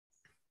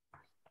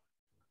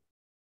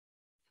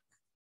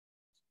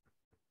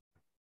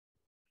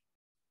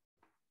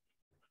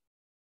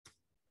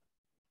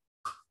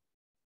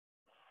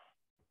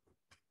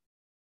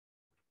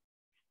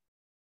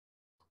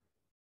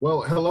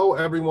Well, hello,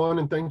 everyone,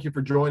 and thank you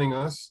for joining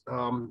us.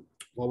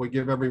 While we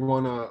give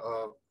everyone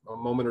a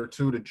moment or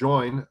two to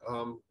join,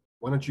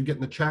 why don't you get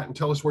in the chat and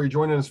tell us where you're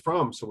joining us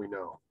from so we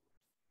know.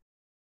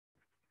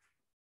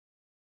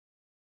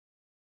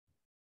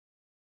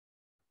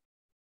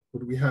 Who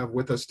do we have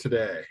with us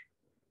today?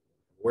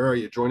 Where are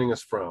you joining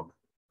us from?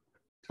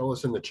 Tell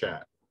us in the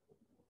chat.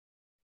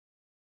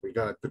 We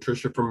got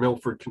Patricia from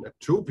Milford,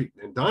 Connecticut,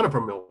 and Donna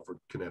from Milford,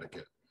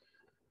 Connecticut.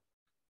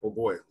 Oh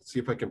boy, let's see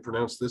if I can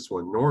pronounce this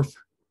one. North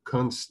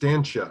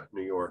Constantia,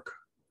 New York.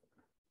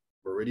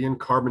 Meridian,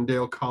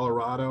 Carbondale,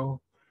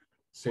 Colorado.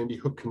 Sandy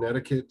Hook,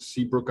 Connecticut.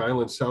 Seabrook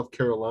Island, South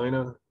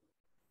Carolina.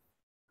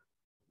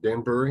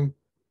 Danbury.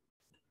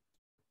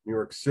 New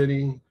York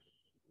City.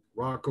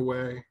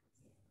 Rockaway.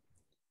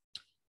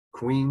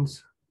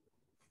 Queens.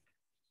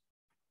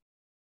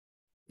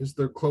 Is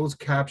there closed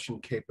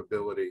caption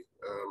capability?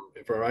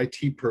 If our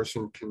IT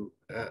person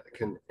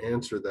can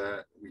answer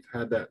that, we've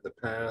had that in the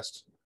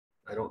past.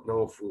 I don't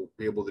know if we'll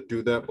be able to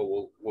do that, but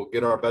we'll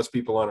get our best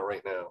people on it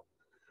right now.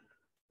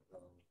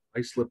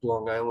 Islip,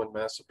 Long Island,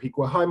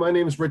 Massapequa. Hi, my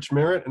name is Rich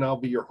Merritt, and I'll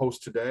be your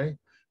host today.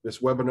 This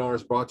webinar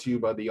is brought to you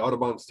by the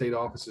Audubon State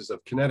Offices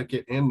of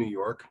Connecticut and New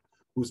York,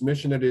 whose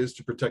mission it is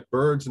to protect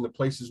birds in the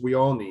places we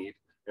all need,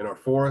 in our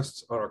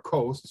forests, on our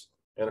coasts,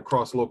 and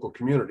across local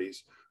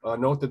communities.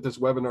 Note that this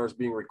webinar is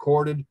being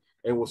recorded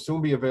and will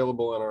soon be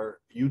available on our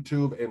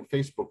YouTube and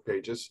Facebook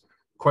pages.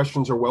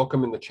 Questions are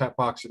welcome in the chat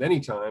box at any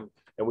time,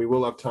 and we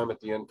will have time at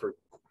the end for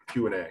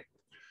Q&A.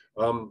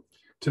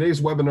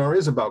 Today's webinar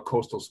is about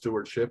coastal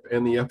stewardship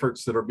and the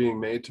efforts that are being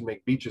made to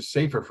make beaches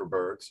safer for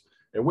birds.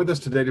 And with us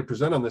today to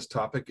present on this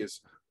topic is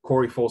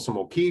Corey Folsom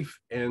O'Keefe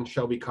and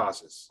Shelby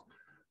Casas.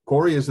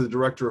 Corey is the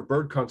Director of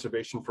Bird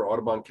Conservation for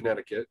Audubon,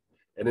 Connecticut.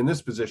 And in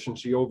this position,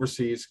 she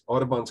oversees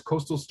Audubon's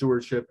coastal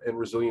stewardship and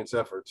resilience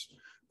efforts.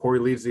 Corey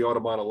leads the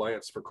Audubon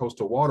Alliance for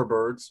Coastal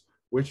Waterbirds,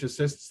 which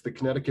assists the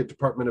Connecticut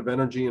Department of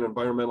Energy and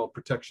Environmental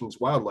Protection's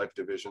Wildlife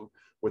Division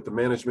with the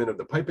management of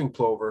the piping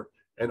plover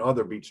and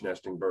other beach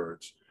nesting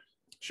birds.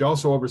 She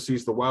also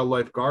oversees the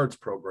Wildlife Guards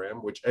program,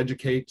 which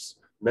educates,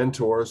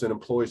 mentors, and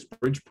employs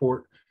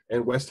Bridgeport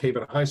and West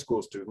Haven High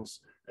School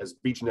students as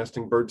beach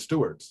nesting bird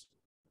stewards.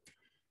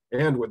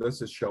 And with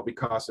us is Shelby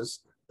Casas,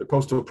 the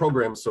Coastal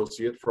Program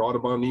Associate for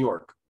Audubon, New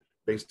York,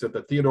 based at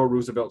the Theodore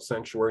Roosevelt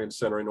Sanctuary and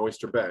Center in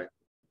Oyster Bay.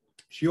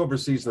 She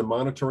oversees the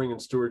monitoring and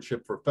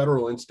stewardship for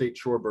federal and state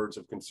shorebirds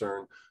of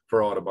concern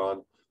for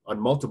Audubon on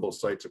multiple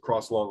sites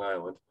across Long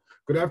Island.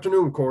 Good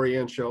afternoon, Corey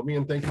and Shelby,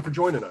 and thank you for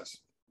joining us.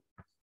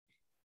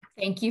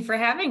 Thank you for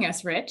having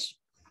us, Rich.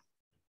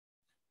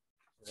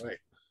 All right.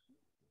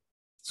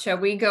 Shall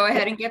we go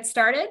ahead and get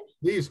started?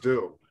 Please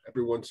do.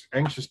 Everyone's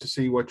anxious to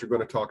see what you're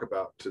going to talk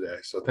about today,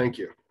 so thank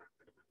you.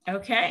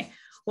 Okay.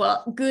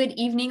 Well, good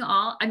evening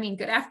all.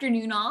 Good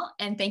afternoon all,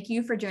 and thank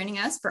you for joining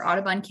us for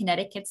Audubon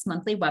Connecticut's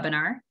monthly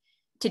webinar.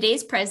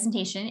 Today's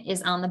presentation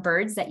is on the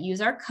birds that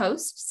use our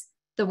coasts,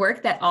 the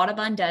work that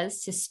Audubon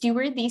does to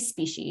steward these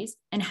species,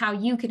 and how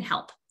you can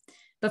help.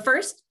 But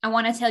first, I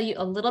want to tell you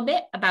a little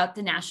bit about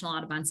the National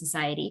Audubon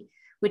Society,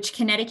 which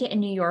Connecticut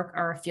and New York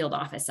are a field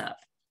office of.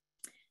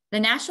 The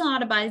National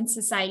Audubon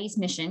Society's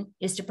mission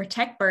is to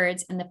protect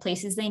birds in the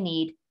places they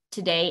need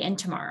today and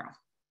tomorrow.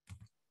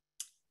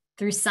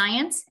 Through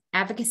science,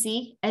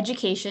 advocacy,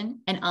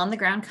 education, and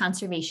on-the-ground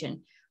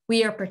conservation,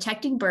 we are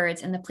protecting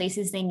birds in the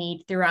places they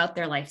need throughout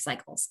their life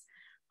cycles,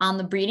 on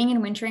the breeding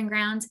and wintering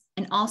grounds,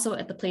 and also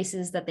at the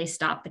places that they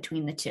stop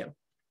between the two.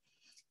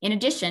 In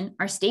addition,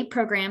 our state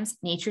programs,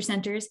 nature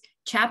centers,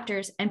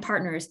 chapters, and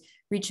partners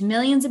reach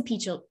millions of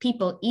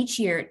people each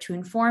year to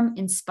inform,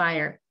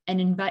 inspire,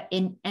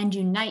 and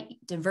unite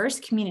diverse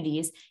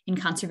communities in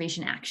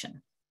conservation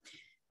action.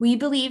 We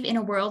believe in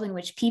a world in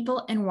which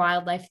people and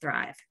wildlife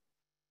thrive.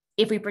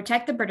 If we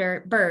protect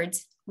the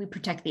birds, we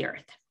protect the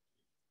earth.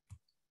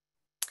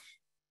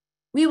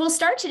 We will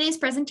start today's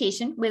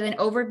presentation with an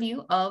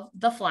overview of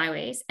the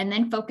flyways and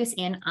then focus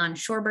in on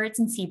shorebirds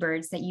and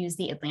seabirds that use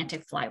the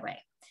Atlantic flyway.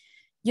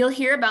 You'll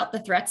hear about the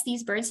threats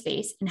these birds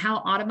face and how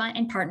Audubon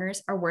and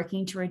partners are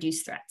working to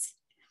reduce threats.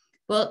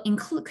 We'll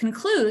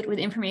conclude with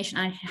information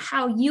on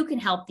how you can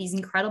help these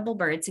incredible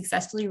birds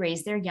successfully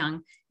raise their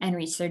young and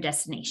reach their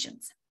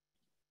destinations.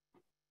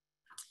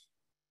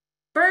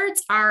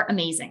 Birds are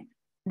amazing.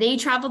 They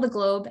travel the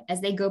globe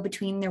as they go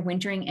between their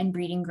wintering and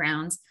breeding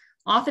grounds,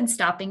 often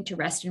stopping to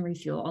rest and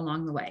refuel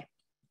along the way.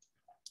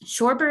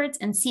 Shorebirds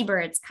and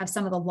seabirds have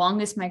some of the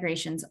longest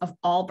migrations of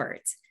all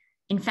birds.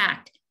 In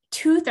fact,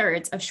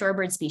 2/3 of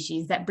shorebird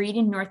species that breed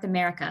in North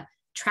America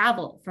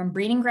travel from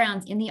breeding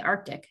grounds in the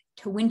Arctic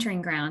to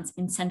wintering grounds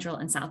in Central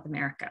and South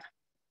America.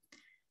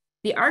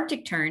 The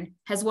Arctic tern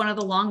has one of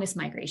the longest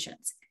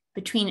migrations,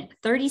 between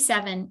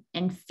 37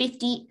 and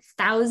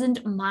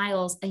 50,000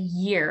 miles a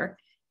year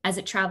as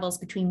it travels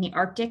between the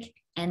Arctic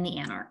and the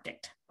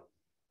Antarctic.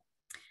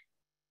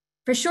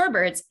 For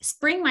shorebirds,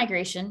 spring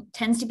migration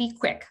tends to be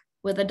quick,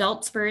 with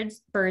adult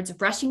birds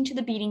rushing to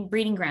the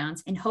breeding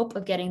grounds in hope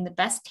of getting the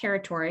best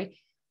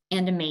territory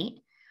and a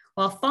mate,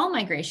 while fall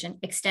migration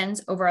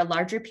extends over a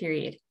larger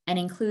period and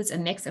includes a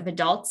mix of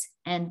adults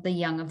and the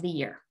young of the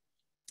year.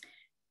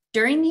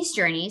 During these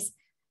journeys,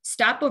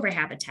 stopover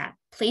habitat,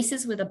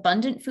 places with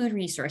abundant food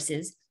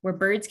resources where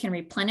birds can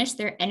replenish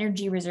their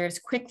energy reserves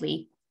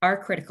quickly,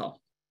 are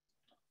critical.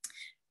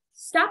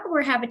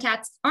 Stopover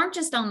habitats aren't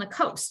just on the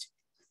coast.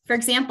 For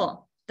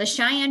example, the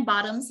Cheyenne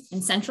Bottoms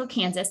in central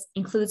Kansas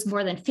includes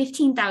more than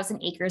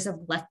 15,000 acres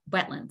of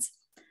wetlands.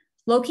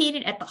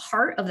 Located at the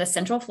heart of the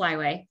Central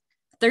Flyway,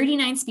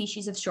 39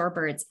 species of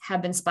shorebirds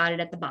have been spotted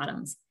at the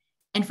bottoms.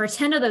 And for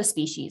 10 of those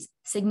species,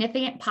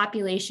 significant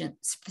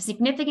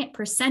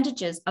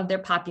percentages of their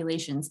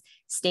populations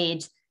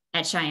stayed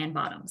at Cheyenne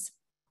Bottoms.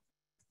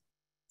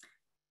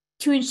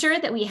 To ensure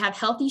that we have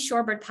healthy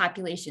shorebird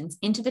populations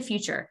into the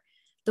future,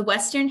 the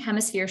Western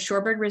Hemisphere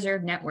Shorebird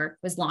Reserve Network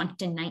was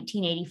launched in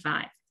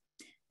 1985.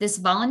 This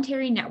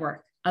voluntary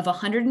network of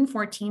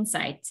 114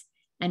 sites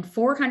and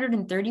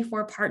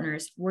 434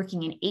 partners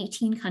working in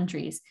 18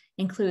 countries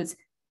includes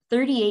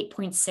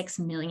 38.6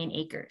 million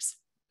acres.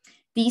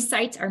 These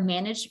sites are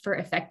managed for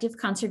effective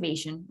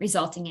conservation,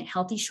 resulting in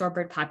healthy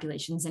shorebird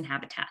populations and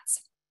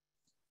habitats.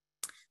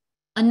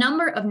 A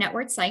number of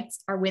network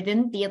sites are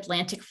within the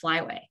Atlantic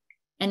Flyway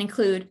and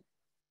include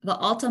the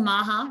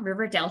Altamaha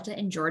River Delta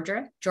in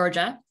Georgia,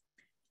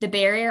 the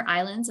Barrier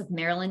Islands of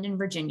Maryland and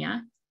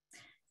Virginia,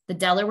 the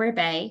Delaware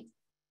Bay,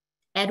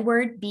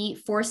 Edward B.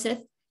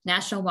 Forsyth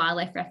National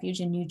Wildlife Refuge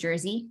in New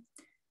Jersey,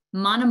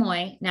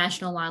 Monomoy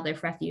National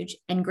Wildlife Refuge,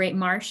 and Great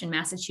Marsh in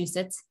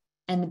Massachusetts,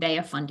 and the Bay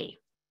of Fundy.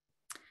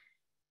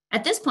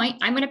 At this point,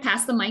 I'm going to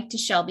pass the mic to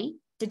Shelby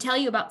to tell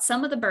you about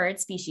some of the bird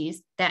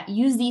species that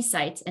use these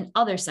sites and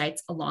other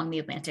sites along the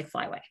Atlantic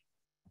Flyway.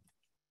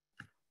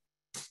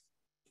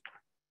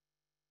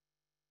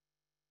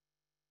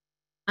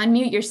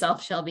 Unmute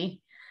yourself,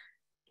 Shelby.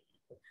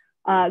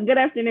 Good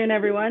afternoon,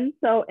 everyone.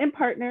 So in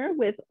partner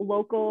with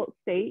local,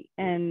 state,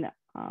 and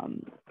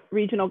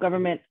regional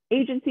government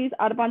agencies,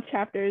 Audubon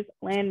chapters,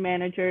 land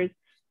managers,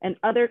 and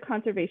other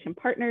conservation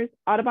partners,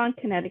 Audubon,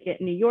 Connecticut,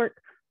 and New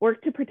York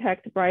work to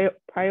protect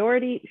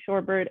priority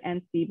shorebird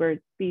and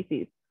seabird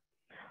species,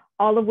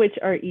 all of which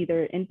are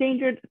either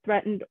endangered,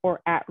 threatened,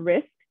 or at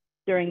risk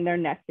during their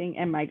nesting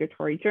and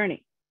migratory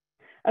journey.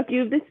 A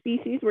few of the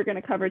species we're going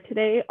to cover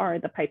today are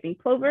the piping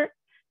plover,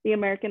 the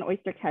American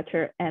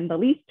oystercatcher, and the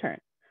least tern.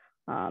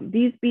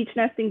 These beach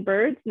nesting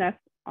birds nest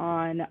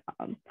on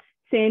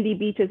sandy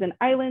beaches and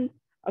islands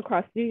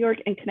across New York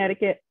and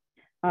Connecticut.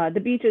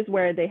 The beach is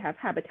where they have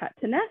habitat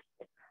to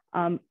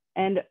nest,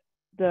 and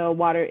the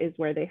water is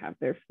where they have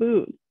their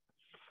food.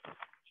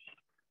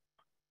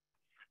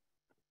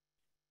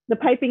 The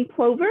piping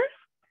plover,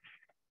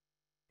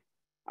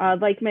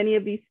 like many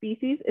of these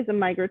species, is a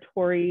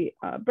migratory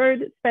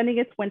bird spending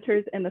its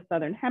winters in the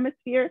Southern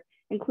Hemisphere,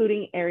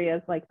 including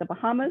areas like the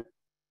Bahamas.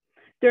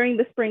 During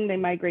the spring, they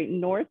migrate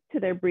north to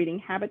their breeding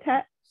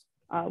habitat,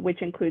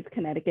 which includes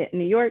Connecticut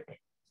and New York.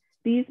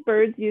 These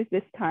birds use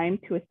this time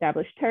to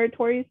establish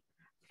territories,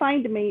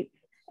 find mates,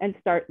 and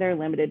start their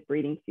limited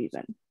breeding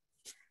season.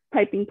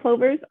 Piping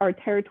plovers are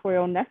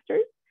territorial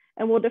nesters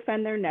and will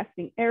defend their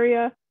nesting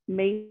area,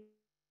 mate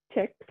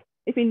chicks,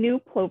 if a new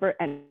plover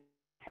enters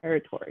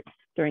territory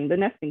during the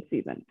nesting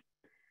season.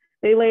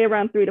 They lay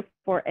around 3 to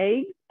 4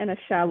 eggs in a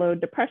shallow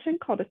depression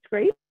called a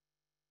scrape.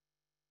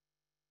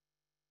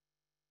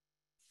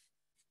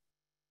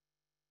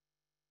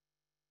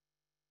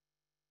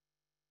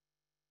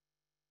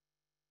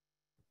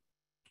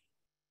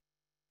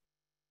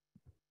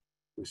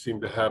 We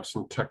seem to have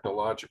some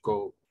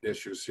technological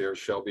issues here,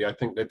 Shelby. I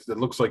think it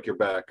looks like you're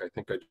back. I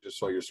think I just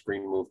saw your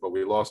screen move, but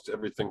we lost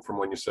everything from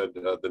when you said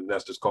the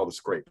nest is called a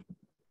scrape.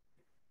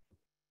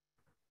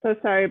 So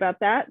sorry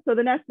about that. So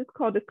the nest is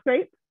called a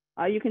scrape.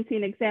 You can see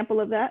an example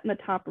of that in the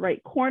top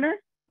right corner.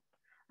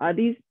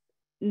 These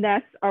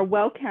nests are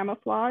well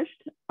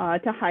camouflaged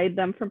to hide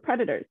them from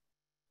predators.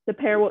 The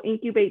pair will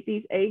incubate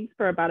these eggs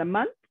for about a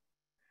month.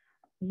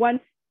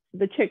 Once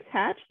the chicks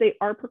hatch, they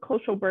are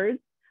precocial birds,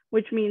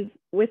 which means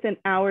within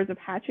hours of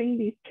hatching,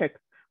 these chicks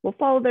will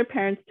follow their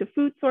parents to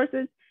food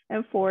sources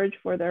and forage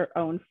for their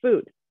own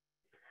food.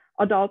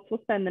 Adults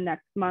will spend the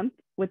next month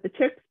with the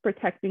chicks,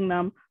 protecting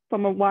them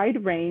from a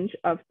wide range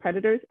of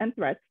predators and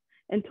threats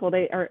until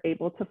they are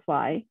able to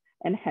fly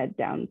and head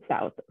down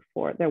south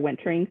for their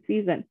wintering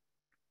season.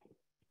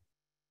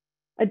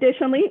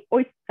 Additionally,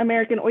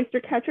 American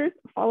oystercatchers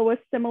follow a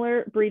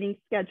similar breeding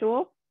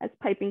schedule as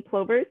piping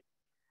plovers,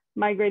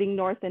 migrating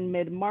north in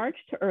mid-March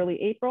to early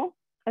April,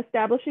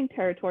 establishing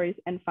territories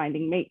and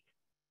finding mates.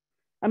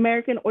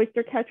 American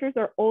oystercatchers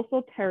are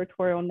also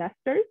territorial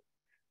nesters,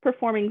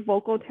 performing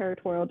vocal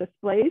territorial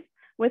displays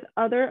with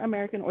other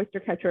American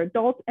oystercatcher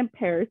adults and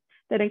pairs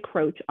that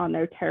encroach on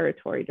their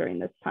territory during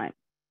this time.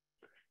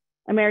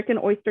 American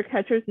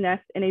oystercatchers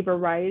nest in a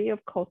variety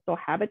of coastal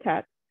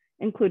habitats,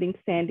 including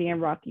sandy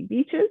and rocky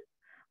beaches,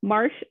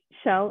 marsh,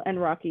 shell,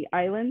 and rocky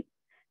islands,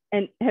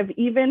 and have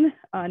even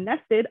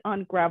nested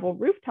on gravel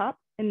rooftops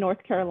in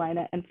North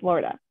Carolina and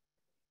Florida.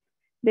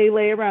 They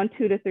lay around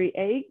 2 to 3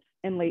 eggs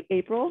in late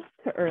April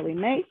to early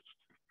May,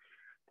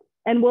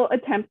 and will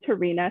attempt to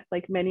renest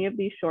like many of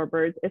these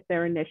shorebirds if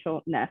their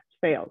initial nest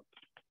fails.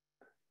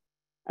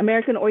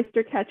 American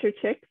oystercatcher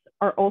chicks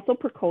are also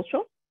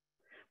precocial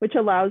which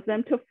allows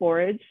them to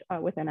forage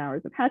within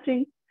hours of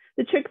hatching.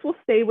 The chicks will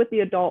stay with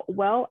the adult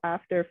well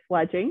after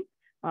fledging,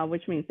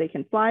 which means they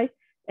can fly,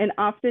 and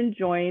often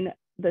join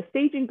the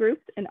staging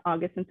groups in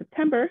August and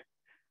September,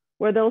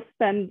 where they'll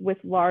spend with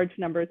large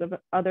numbers of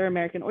other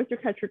American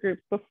oystercatcher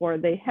groups before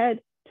they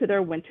head to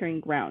their wintering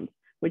grounds,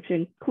 which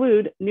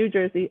include New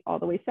Jersey all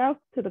the way south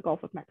to the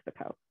Gulf of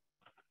Mexico.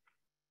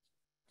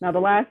 Now, the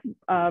last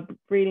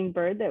breeding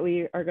bird that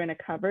we are going to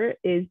cover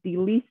is the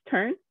least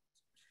tern.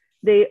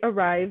 They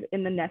arrive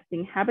in the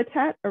nesting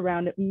habitat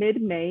around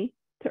mid-May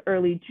to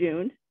early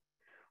June,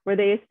 where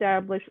they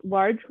establish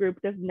large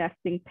groups of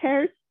nesting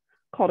pairs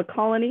called a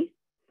colony.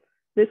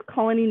 This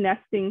colony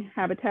nesting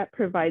habitat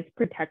provides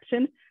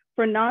protection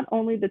for not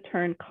only the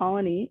tern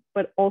colony,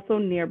 but also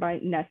nearby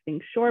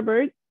nesting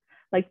shorebirds,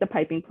 like the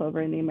piping plover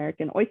and the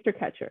American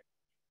oystercatcher.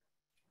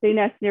 They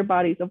nest near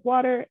bodies of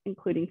water,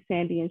 including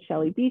sandy and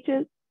shelly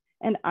beaches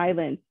and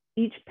islands.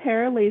 Each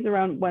pair lays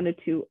around 1 to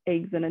 2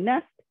 eggs in a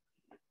nest,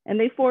 and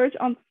they forage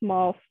on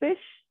small fish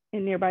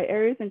in nearby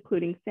areas,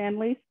 including sand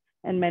lace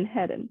and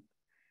menhaden.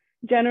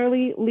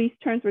 Generally, least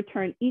terns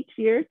return each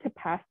year to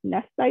past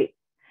nest sites,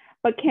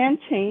 but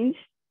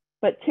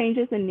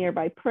changes in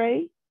nearby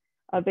prey,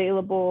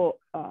 available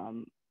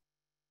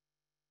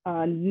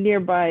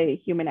nearby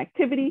human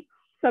activity,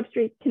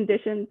 substrate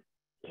conditions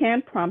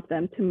can prompt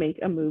them to make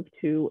a move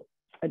to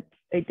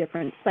a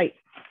different site.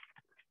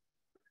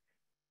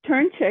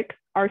 Tern chicks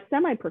are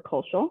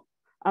semi-precocial,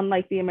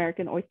 unlike the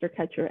American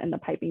oystercatcher and the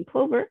piping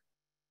plover.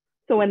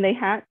 So when they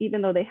hatch,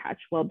 even though they hatch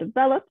well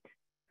developed,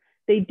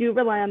 they do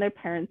rely on their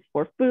parents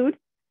for food,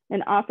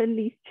 and often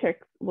these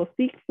chicks will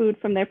seek food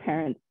from their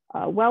parents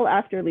well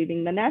after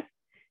leaving the nest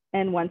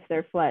and once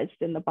they're fledged.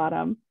 In the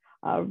bottom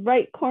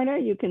right corner,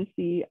 you can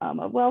see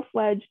a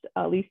well-fledged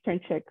least tern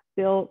chick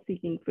still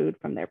seeking food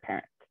from their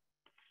parents.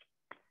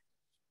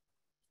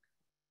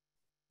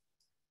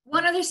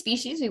 One other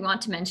species we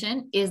want to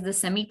mention is the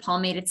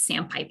semi-palmated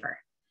sandpiper.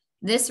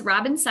 This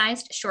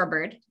robin-sized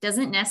shorebird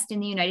doesn't nest in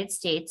the United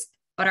States,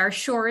 but our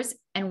shores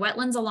and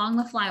wetlands along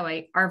the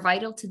flyway are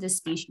vital to this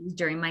species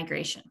during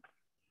migration.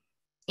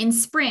 In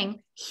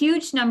spring,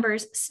 huge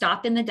numbers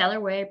stop in the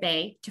Delaware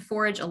Bay to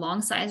forage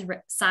alongside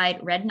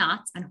red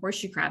knots and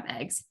horseshoe crab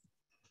eggs.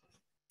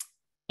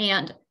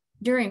 And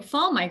during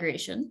fall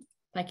migration,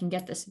 if I can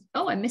get this,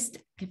 oh, I missed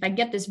it. If I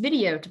get this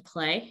video to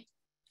play,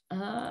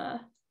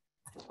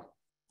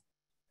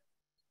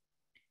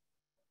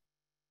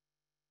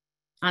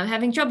 I'm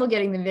having trouble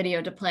getting the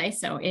video to play,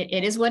 so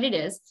it is what it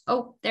is.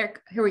 Oh,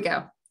 here we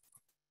go.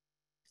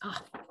 Oh.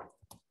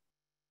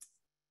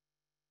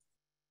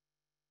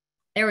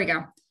 There we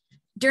go.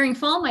 During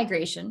fall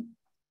migration,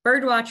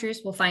 bird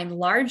watchers will find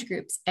large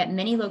groups at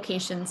many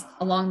locations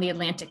along the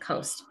Atlantic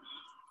coast.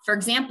 For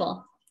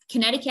example,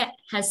 Connecticut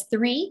has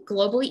 3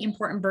 globally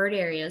important bird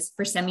areas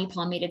for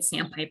semi-palmated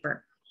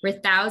sandpiper, where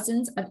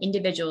thousands of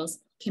individuals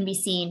can be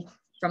seen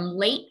from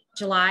late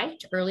July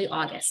to early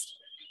August.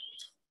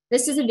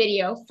 This is a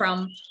video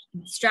from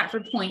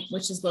Stratford Point,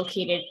 which is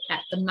located at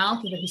the mouth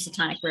of the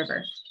Housatonic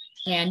River.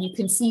 And you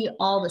can see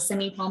all the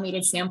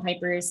semi-palmated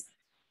sandpipers,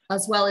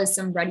 as well as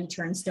some ruddy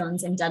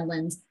turnstones and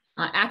dudlands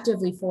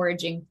actively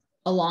foraging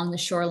along the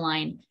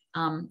shoreline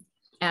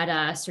at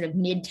a sort of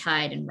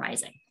mid-tide and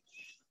rising.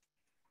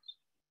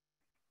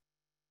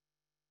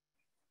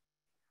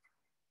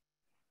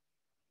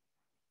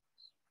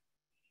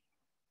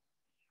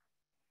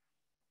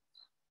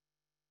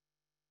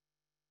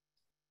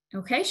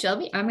 Okay,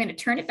 Shelby, I'm going to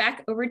turn it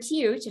back over to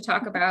you to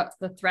talk about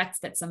the threats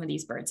that some of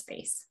these birds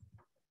face.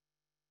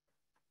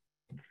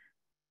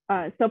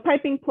 So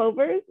piping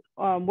plovers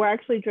were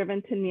actually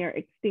driven to near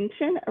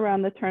extinction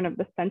around the turn of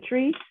the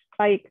century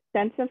by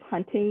extensive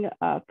hunting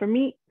for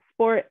meat,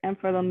 sport, and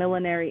for the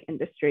millinery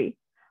industry.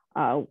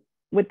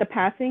 With the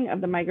passing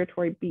of the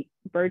Migratory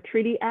Bird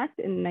Treaty Act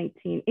in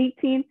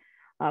 1918,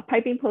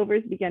 piping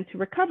plovers began to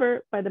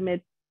recover by the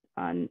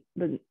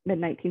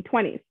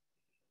mid-1920s.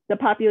 The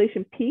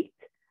population peaked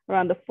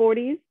around the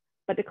 40s,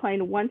 but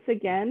declined once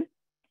again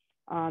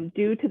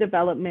due to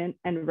development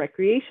and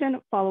recreation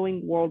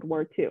following World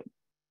War II.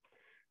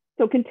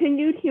 So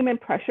continued human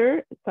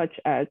pressure, such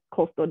as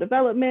coastal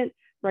development,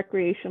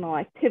 recreational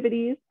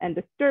activities, and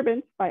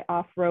disturbance by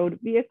off-road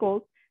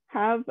vehicles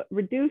have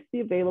reduced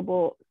the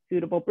available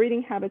suitable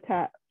breeding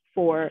habitat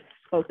for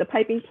both the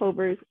piping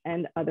plovers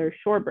and other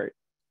shorebirds.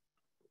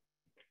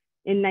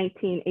 In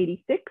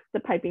 1986,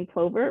 the piping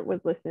plover was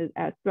listed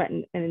as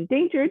threatened and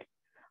endangered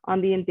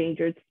on the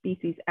Endangered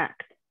Species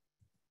Act.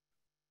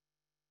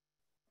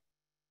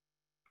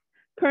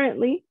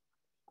 Currently,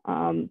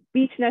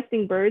 beach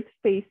nesting birds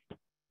face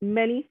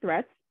many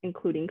threats,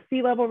 including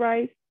sea level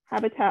rise,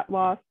 habitat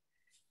loss,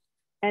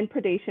 and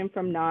predation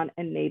from non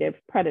and native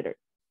predators.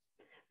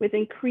 With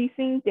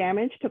increasing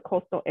damage to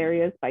coastal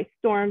areas by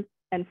storms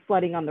and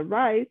flooding on the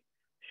rise,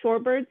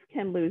 shorebirds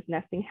can lose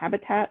nesting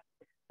habitat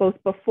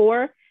both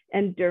before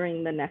and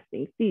during the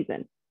nesting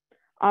season.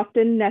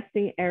 Often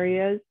nesting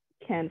areas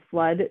can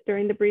flood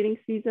during the breeding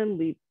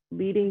season,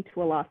 leading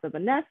to a loss of a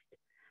nest.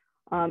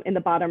 In the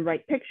bottom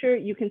right picture,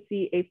 you can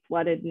see a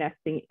flooded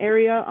nesting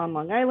area on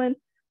Long Island,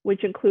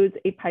 which includes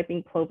a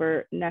piping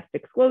plover nest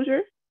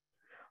exclosure.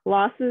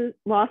 Loss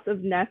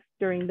of nest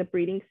during the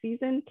breeding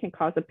season can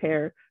cause a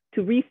pair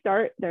to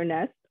restart their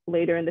nest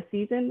later in the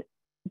season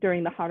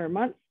during the hotter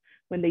months,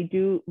 when they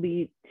do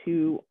lead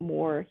to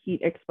more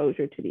heat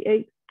exposure to the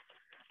eggs.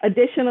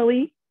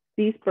 Additionally,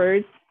 these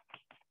birds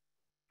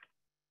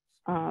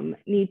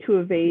need to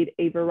evade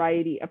a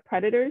variety of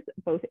predators,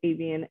 both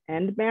avian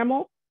and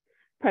mammal.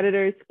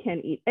 Predators can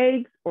eat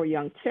eggs or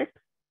young chicks,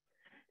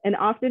 and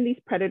often these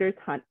predators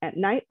hunt at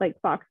night like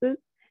foxes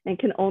and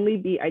can only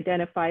be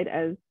identified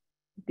as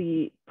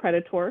the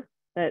predator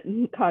that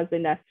caused the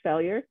nest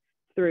failure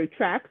through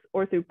tracks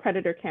or through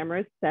predator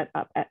cameras set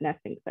up at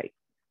nesting sites.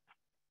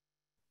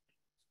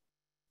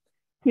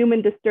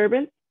 Human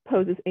disturbance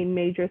poses a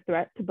major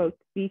threat to both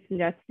beach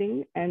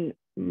nesting and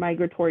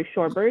migratory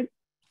shorebirds.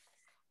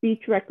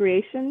 Beach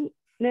recreationists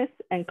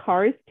and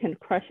cars can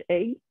crush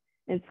eggs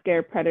and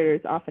scare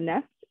predators off a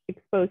nest,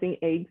 exposing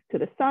eggs to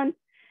the sun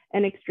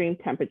and extreme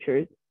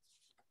temperatures,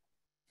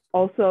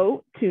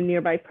 also to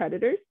nearby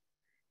predators,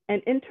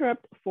 and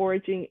interrupt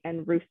foraging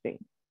and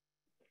roosting.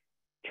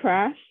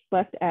 Trash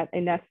left at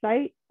a nest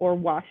site or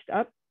washed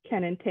up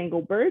can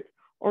entangle birds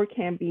or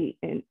can be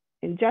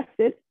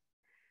ingested.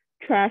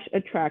 Trash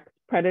attracts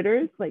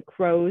predators like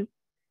crows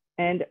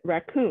and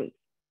raccoons,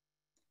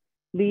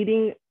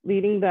 leading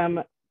them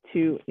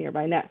to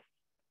nearby nests.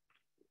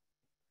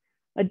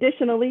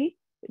 Additionally,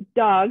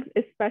 dogs,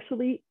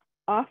 especially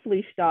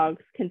off-leash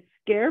dogs, can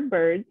scare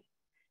birds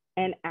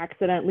and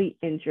accidentally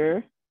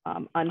injure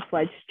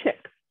unfledged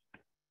chicks,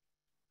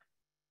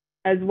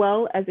 as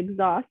well as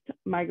exhaust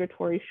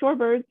migratory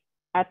shorebirds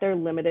at their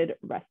limited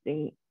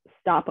resting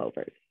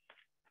stopovers.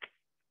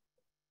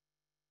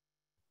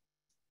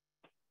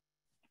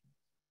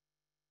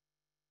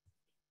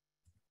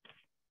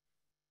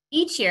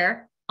 Each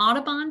year,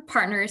 Audubon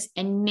partners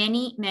and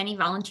many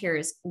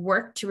volunteers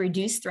work to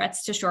reduce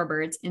threats to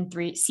shorebirds and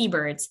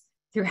seabirds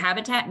through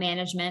habitat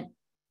management,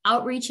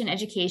 outreach and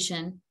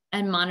education,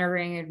 and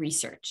monitoring and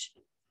research.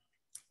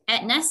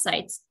 At nest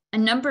sites, a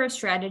number of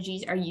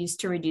strategies are used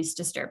to reduce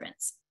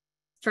disturbance.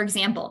 For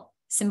example,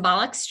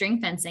 symbolic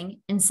string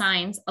fencing and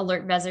signs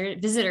alert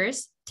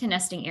visitors to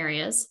nesting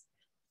areas,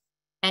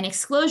 and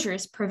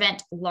exclosures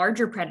prevent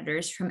larger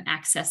predators from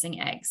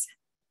accessing eggs.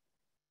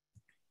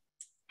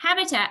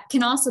 Habitat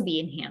can also be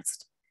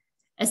enhanced.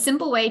 A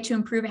simple way to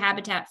improve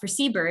habitat for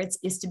seabirds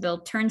is to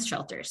build tern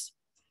shelters.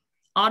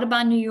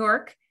 Audubon, New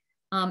York,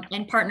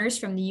 and partners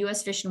from the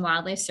U.S. Fish and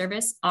Wildlife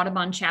Service,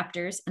 Audubon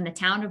chapters, and the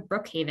town of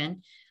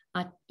Brookhaven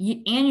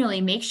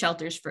annually make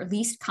shelters for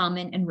least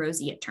common and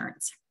roseate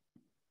terns.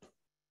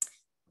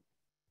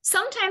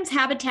 Sometimes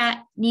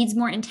habitat needs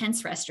more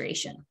intense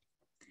restoration.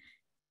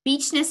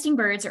 Beach nesting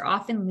birds are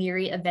often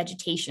leery of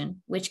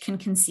vegetation, which can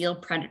conceal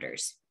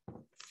predators.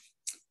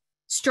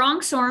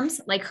 Strong storms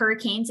like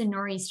hurricanes and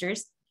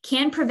nor'easters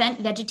can prevent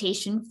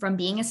vegetation from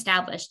being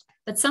established,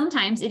 but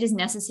sometimes it is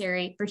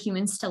necessary for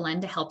humans to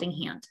lend a helping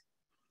hand.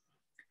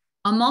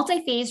 A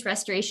multi-phase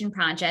restoration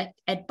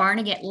project at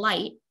Barnegat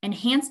Light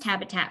enhanced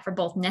habitat for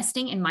both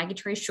nesting and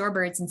migratory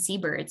shorebirds and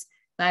seabirds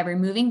by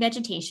removing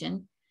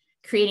vegetation,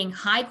 creating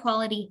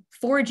high-quality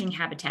foraging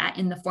habitat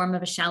in the form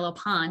of a shallow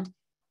pond,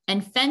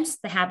 and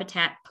fenced the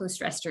habitat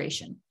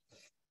post-restoration.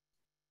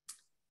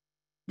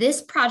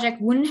 This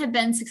project wouldn't have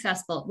been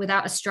successful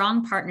without a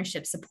strong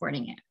partnership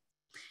supporting it.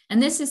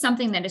 And this is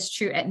something that is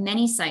true at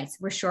many sites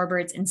where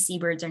shorebirds and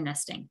seabirds are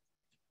nesting.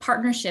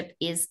 Partnership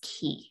is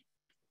key.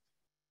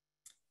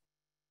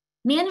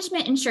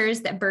 Management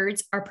ensures that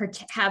birds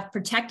have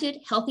protected,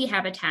 healthy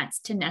habitats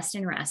to nest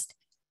and rest,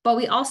 but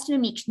we also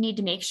need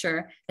to make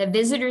sure that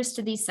visitors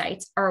to these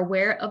sites are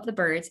aware of the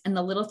birds and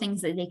the little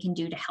things that they can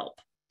do to help.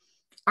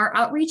 Our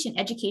outreach and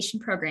education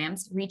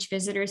programs reach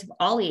visitors of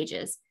all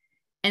ages,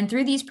 and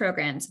through these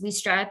programs, we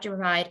strive to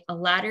provide a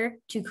ladder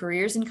to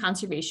careers in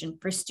conservation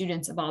for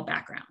students of all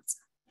backgrounds.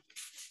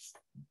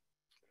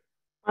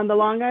 On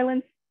Long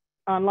Island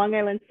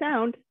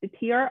Sound, the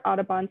TR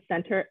Audubon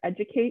Center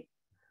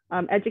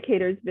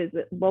educators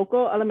visit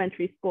local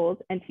elementary schools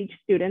and teach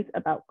students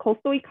about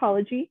coastal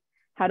ecology,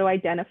 how to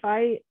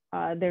identify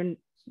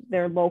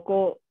their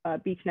local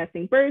beach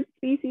nesting bird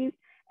species,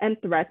 and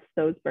threats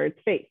those birds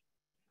face.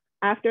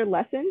 After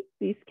lessons,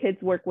 these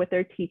kids work with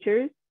their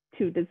teachers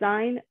to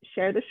design,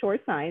 share the shore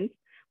signs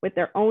with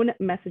their own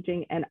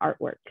messaging and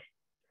artwork.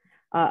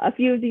 A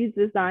few of these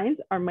designs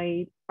are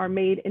made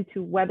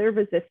into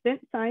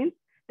weather-resistant signs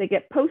that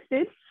get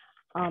posted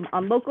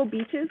on local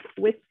beaches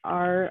with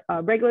our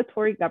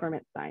regulatory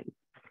government signs.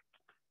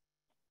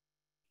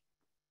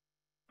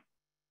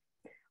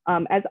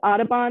 As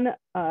Audubon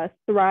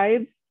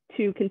strives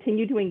to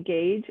continue to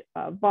engage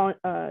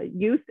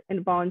youth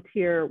in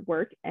volunteer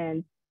work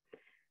and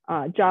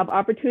job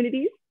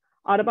opportunities,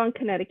 Audubon,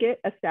 Connecticut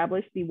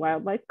established the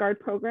Wildlife Guard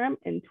program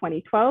in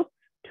 2012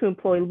 to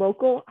employ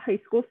local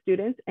high school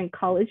students and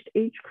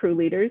college-age crew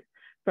leaders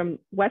from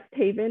West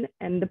Haven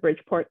and the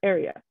Bridgeport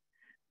area.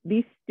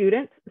 These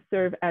students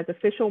serve as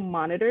official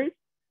monitors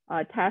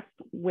tasked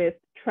with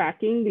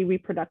tracking the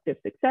reproductive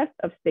success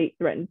of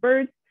state-threatened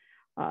birds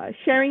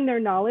sharing their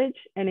knowledge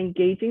and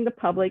engaging the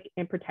public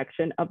in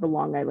protection of the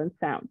Long Island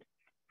Sound.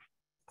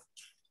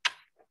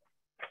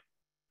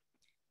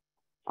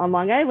 On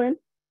Long Island,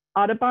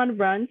 Audubon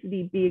runs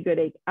the Be a Good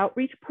Egg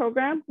outreach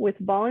program with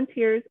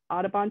volunteers,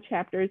 Audubon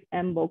chapters,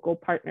 and local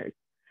partners.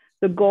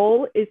 The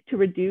goal is to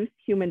reduce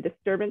human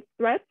disturbance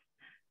threats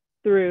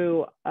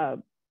through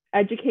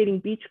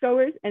educating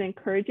beachgoers and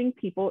encouraging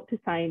people to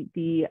sign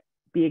the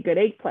Be a Good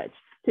Egg pledge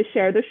to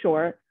share the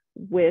shore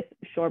with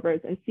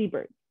shorebirds and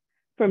seabirds.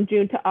 From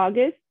June to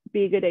August,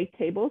 Be a Good Egg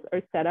tables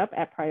are set up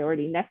at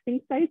priority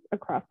nesting sites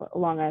across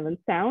Long Island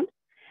Sound,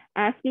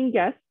 asking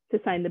guests to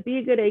sign the Be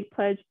a Good Egg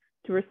pledge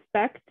to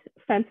respect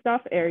fenced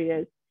off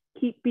areas,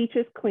 keep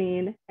beaches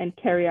clean, and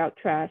carry out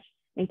trash,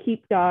 and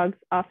keep dogs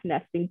off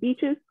nesting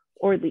beaches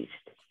or leashed.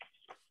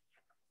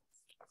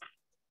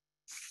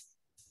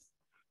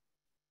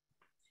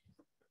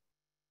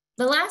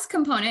 The last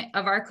component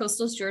of our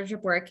coastal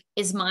stewardship work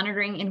is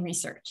monitoring and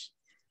research.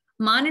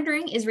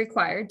 Monitoring is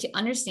required to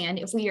understand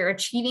if we are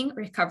achieving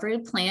recovery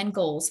plan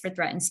goals for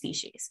threatened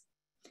species.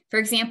 For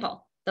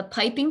example, the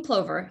piping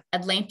plover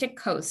Atlantic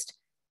coast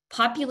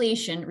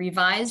population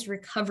revised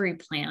recovery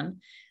plan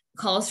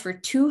calls for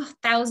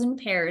 2,000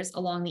 pairs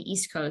along the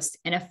East Coast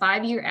and a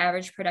 5-year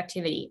average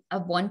productivity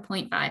of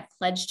 1.5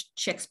 pledged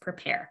chicks per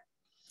pair.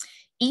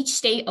 Each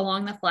state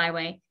along the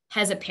flyway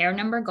has a pair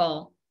number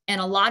goal, and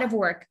a lot of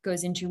work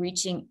goes into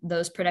reaching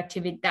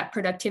that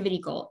productivity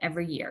goal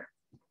every year.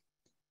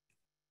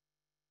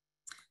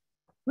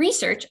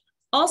 Research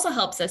also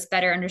helps us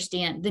better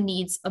understand the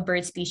needs of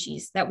bird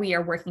species that we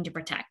are working to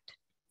protect.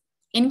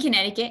 In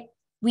Connecticut,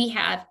 we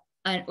have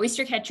an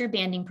oystercatcher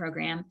banding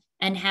program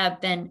and have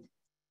been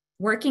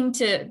working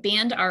to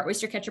band our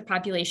oystercatcher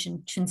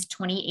population since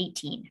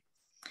 2018.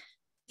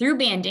 Through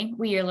banding,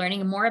 we are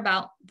learning more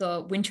about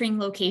the wintering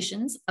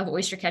locations of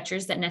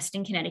oystercatchers that nest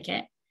in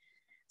Connecticut,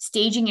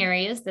 staging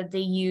areas that they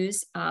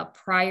use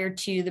prior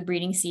to the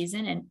breeding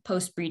season and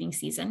post-breeding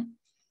season,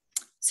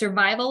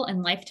 survival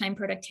and lifetime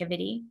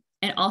productivity,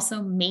 and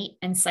also mate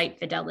and site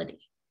fidelity.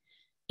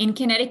 In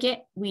Connecticut,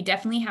 we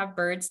definitely have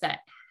birds that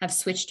have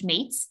switched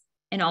mates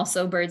and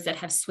also birds that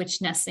have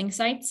switched nesting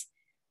sites.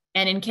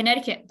 And in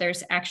Connecticut,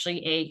 there's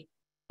actually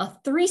a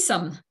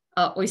threesome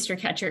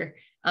oystercatcher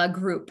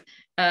group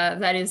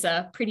that is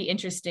pretty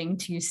interesting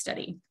to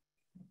study.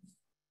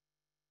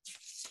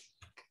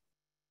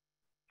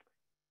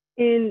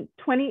 In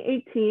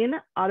 2018,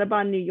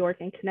 Audubon New York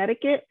and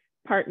Connecticut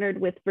partnered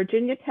with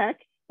Virginia Tech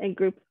and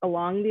groups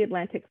along the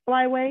Atlantic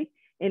Flyway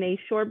in a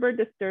shorebird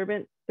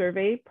disturbance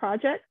survey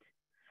project.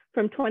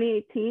 From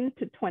 2018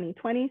 to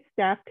 2020,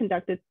 staff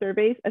conducted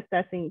surveys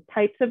assessing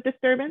types of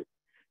disturbance,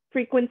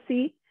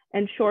 frequency,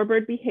 and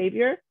shorebird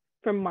behavior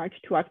from March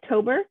to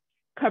October,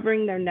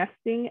 covering their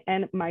nesting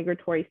and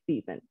migratory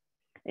season.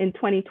 In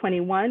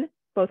 2021,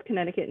 both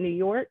Connecticut and New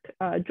York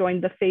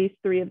joined the phase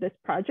 3 of this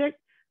project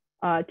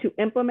to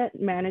implement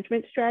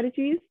management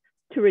strategies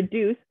to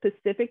reduce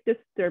specific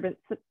disturbance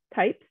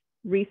types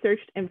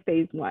researched in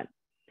phase 1,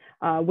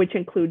 which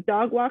include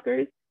dog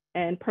walkers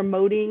and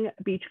promoting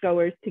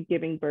beachgoers to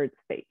giving birds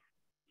space.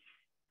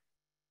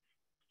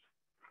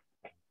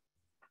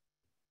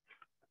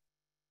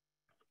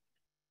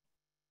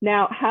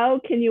 Now, how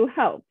can you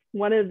help?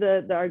 One of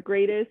our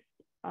greatest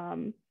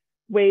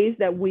ways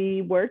that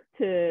we work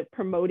to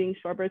promoting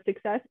shorebird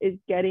success is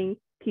getting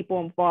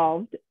people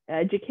involved,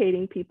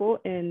 educating people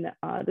in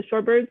the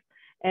shorebirds,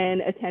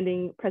 and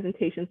attending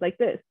presentations like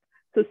this.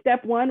 So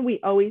step 1, we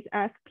always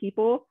ask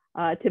people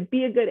to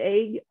be a good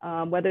egg,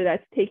 whether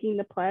that's taking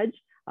the pledge,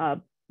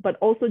 but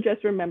also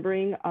just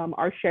remembering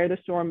our Share the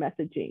Shore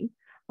messaging,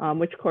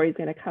 which Corey's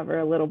going to cover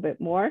a little bit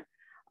more.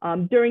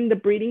 During the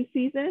breeding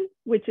season,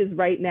 which is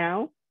right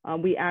now,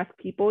 we ask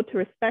people to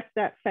respect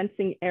that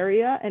fencing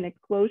area and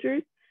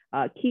enclosures,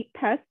 keep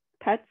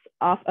pets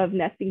off of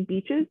nesting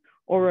beaches,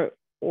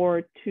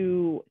 or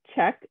to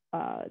check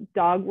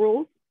dog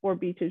rules for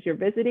beaches you're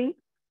visiting,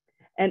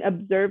 and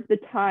observe the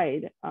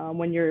tide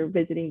when you're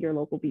visiting your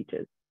local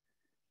beaches.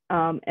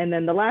 And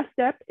then the last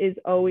step is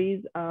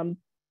always,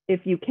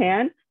 if you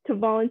can, to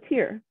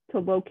volunteer to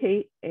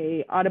locate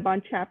a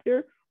Audubon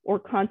chapter or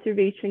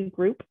conservation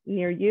group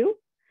near you.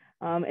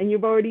 And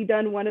you've already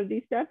done one of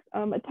these steps,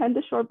 attend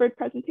a shorebird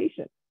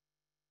presentation.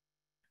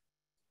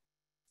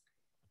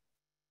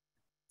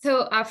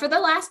 So for the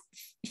last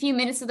few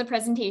minutes of the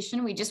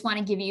presentation, we just want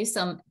to give you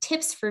some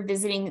tips for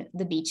visiting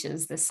the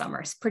beaches this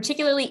summer,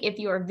 particularly if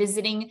you are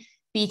visiting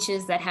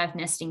beaches that have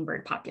nesting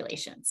bird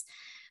populations.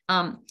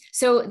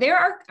 So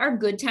there are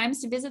good times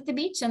to visit the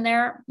beach, and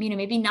there are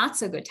maybe not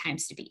so good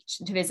times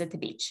to visit the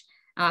beach.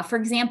 For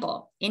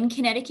example, in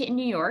Connecticut and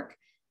New York,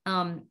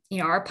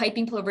 our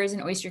piping plovers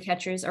and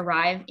oystercatchers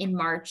arrive in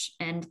March,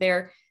 and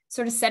they're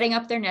sort of setting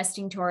up their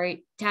nesting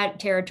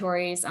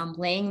territories,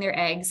 laying their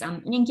eggs,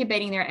 and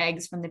incubating their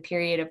eggs from the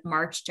period of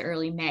March to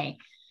early May.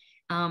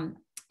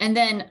 And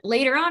then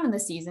later on in the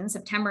season,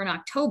 September and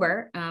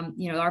October,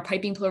 our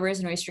piping plovers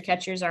and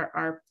oystercatchers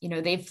are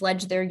they've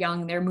fledged their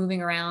young, they're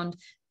moving around,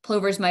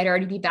 Plovers might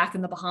already be back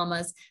in the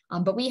Bahamas,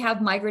 but we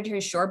have migratory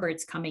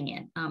shorebirds coming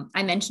in.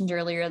 I mentioned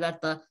earlier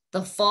that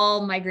the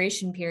fall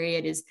migration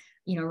period is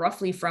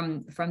roughly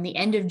from the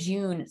end of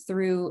June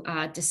through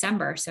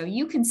December. So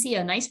you can see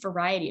a nice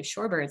variety of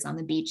shorebirds on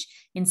the beach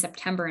in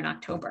September and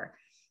October.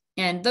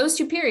 And those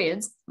two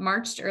periods,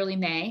 March to early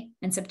May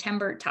and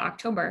September to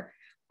October,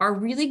 are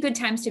really good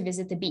times to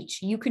visit the beach.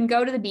 You can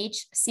go to the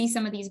beach, see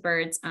some of these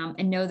birds,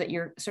 and know that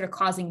you're sort of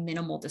causing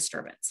minimal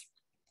disturbance.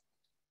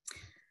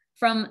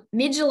 From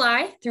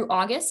mid-July through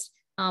August,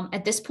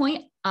 at this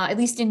point, at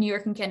least in New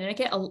York and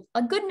Connecticut,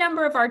 a good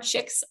number of our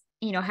chicks,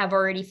 have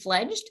already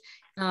fledged.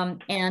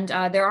 And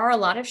there are a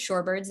lot of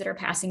shorebirds that are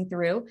passing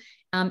through.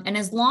 And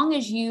as long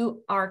as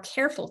you are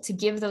careful to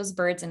give those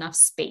birds enough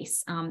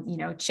space,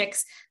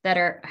 chicks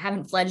that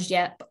haven't fledged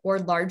yet, or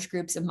large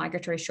groups of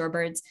migratory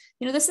shorebirds,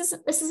 this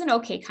is an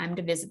okay time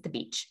to visit the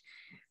beach.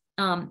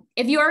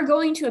 If you are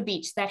going to a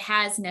beach that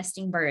has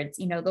nesting birds,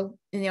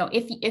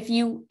 if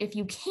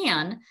you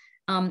can,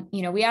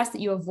 we ask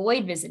that you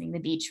avoid visiting the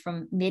beach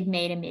from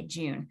mid-May to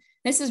mid-June.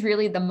 This is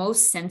really the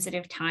most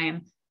sensitive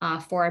time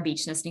for our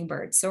beach nesting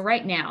birds. So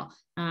right now,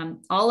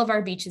 all of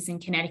our beaches in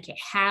Connecticut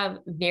have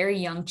very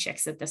young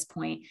chicks at this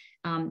point.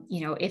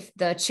 If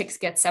the chicks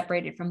get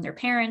separated from their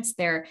parents,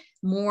 they're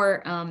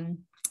more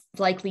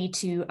likely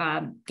to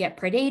get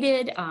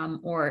predated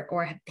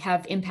or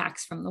have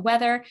impacts from the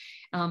weather.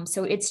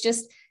 So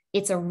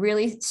it's a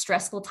really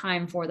stressful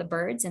time for the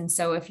birds. And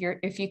so if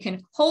you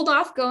can hold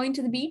off going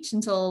to the beach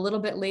until a little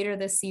bit later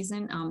this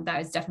season,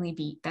 that would definitely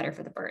be better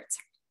for the birds.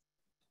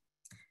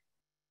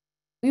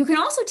 You can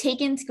also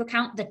take into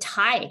account the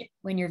tide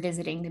when you're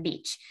visiting the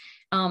beach.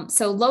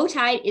 So low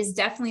tide is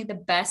definitely the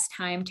best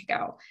time to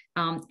go.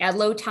 At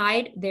low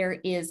tide, there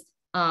is,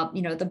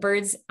 the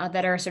birds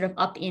that are sort of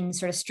up in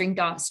sort of stringed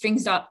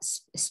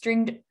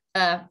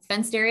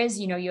fenced areas,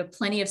 you have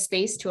plenty of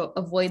space to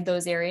avoid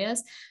those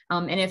areas.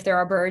 And if there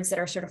are birds that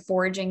are sort of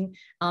foraging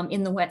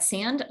in the wet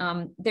sand,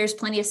 there's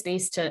plenty of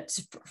space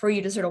for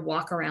you to sort of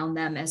walk around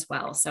them as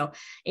well. So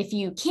if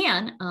you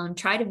can,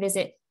 try to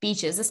visit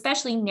beaches,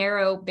 especially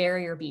narrow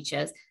barrier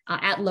beaches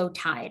at low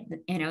tide.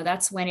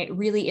 That's when it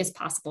really is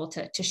possible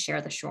to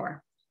share the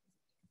shore.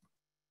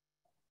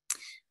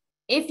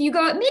 If you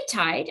go at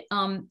mid-tide,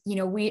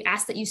 we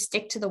ask that you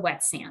stick to the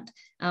wet sand.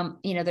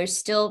 There's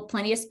still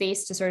plenty of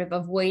space to sort of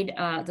avoid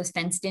those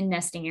fenced-in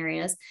nesting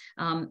areas.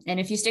 And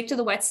if you stick to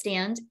the wet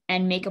sand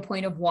and make a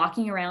point of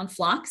walking around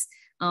flocks,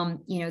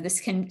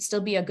 this can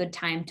still be a good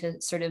time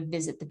to sort of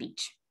visit the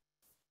beach.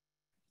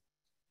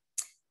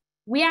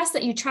 We ask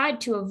that you try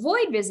to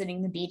avoid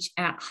visiting the beach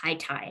at high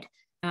tide.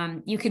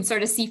 You can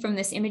sort of see from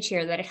this image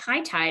here that at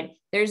high tide,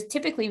 there's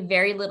typically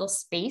very little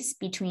space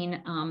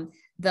between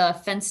the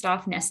fenced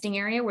off nesting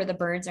area where the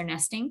birds are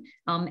nesting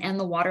and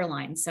the water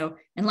line. So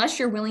unless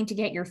you're willing to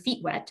get your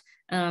feet wet,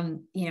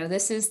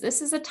 this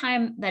is a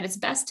time that it's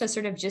best to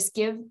sort of just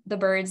give the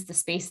birds the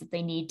space that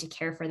they need to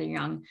care for their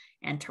young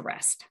and to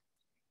rest.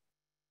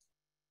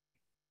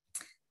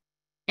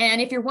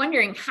 And if you're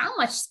wondering how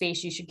much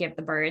space you should give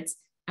the birds,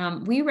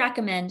 we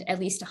recommend at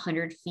least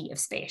 100 feet of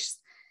space.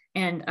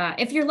 And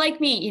if you're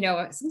like me,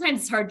 sometimes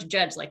it's hard to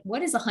judge, like,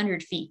 what is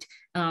 100 feet?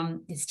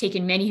 It's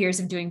taken many years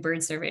of doing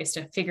bird surveys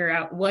to figure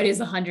out what is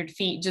 100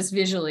 feet just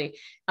visually.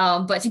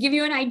 But to give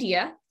you an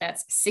idea,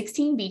 that's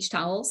 16 beach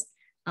towels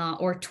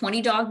or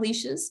 20 dog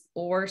leashes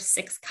or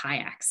 6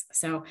 kayaks.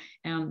 So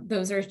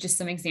those are just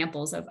some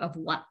examples of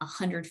what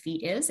 100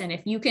 feet is. And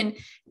if you can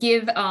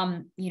give,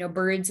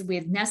 birds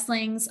with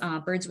nestlings,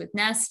 birds with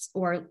nests,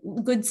 or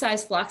good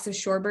sized flocks of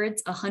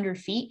shorebirds 100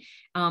 feet,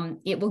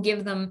 it will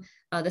give them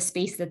the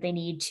space that they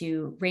need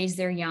to raise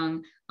their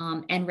young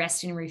and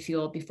rest and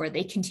refuel before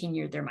they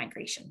continue their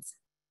migrations.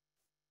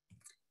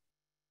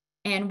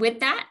 And with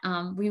that,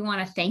 we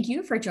want to thank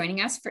you for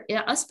joining us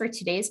for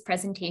today's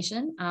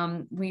presentation.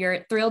 We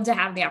are thrilled to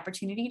have the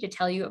opportunity to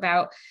tell you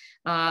about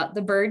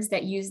the birds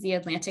that use the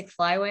Atlantic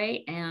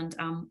Flyway and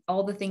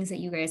all the things that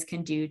you guys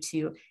can do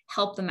to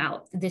help them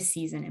out this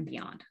season and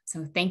beyond.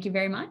 So thank you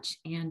very much.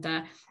 And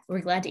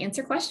we're glad to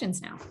answer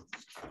questions now.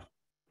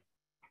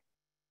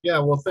 Yeah,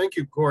 well, thank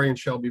you, Corey and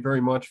Shelby, very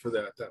much for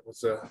that. That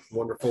was a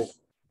wonderful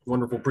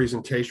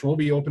presentation. We'll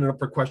be opening up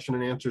for question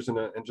and answers in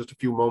just a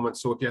few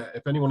moments. So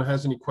if anyone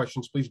has any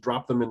questions, please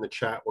drop them in the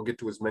chat. We'll get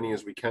to as many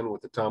as we can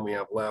with the time we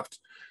have left.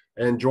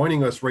 And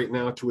joining us right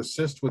now to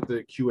assist with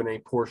the Q&A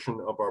portion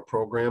of our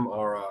program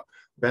are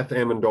Beth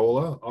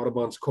Amendola,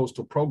 Audubon's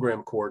Coastal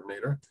Program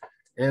Coordinator,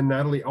 and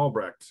Natalie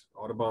Albrecht,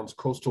 Audubon's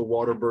Coastal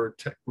Waterbird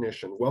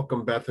Technician.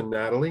 Welcome, Beth and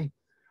Natalie.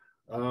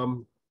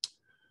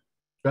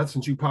 Beth,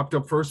 since you popped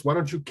up first, why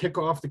don't you kick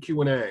off the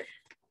Q&A to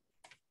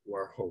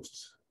our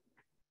hosts?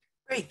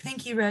 Great,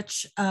 thank you,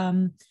 Rich.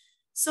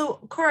 So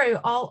Corey,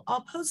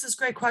 I'll pose this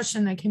great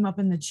question that came up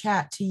in the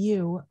chat to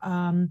you.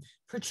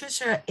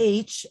 Patricia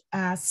H.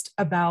 asked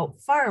about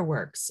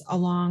fireworks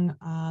along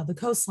the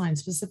coastline,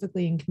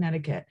 specifically in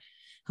Connecticut.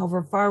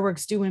 However,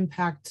 fireworks do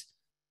impact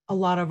a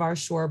lot of our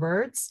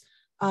shorebirds.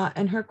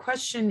 And her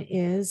question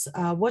is,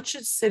 what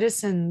should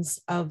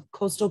citizens of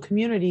coastal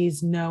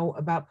communities know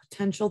about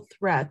potential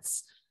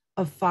threats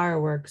of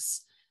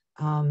fireworks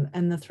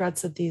and the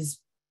threats that these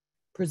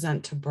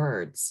present to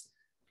birds?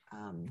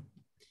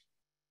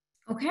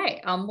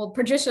 Okay, well,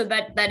 Patricia,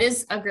 that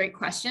is a great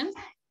question.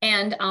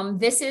 And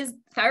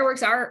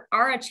fireworks are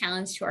a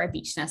challenge to our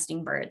beach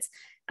nesting birds.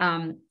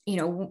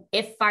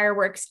 If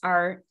fireworks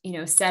are,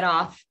 set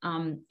off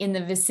in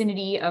the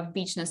vicinity of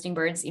beach nesting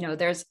birds,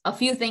 there's a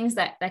few things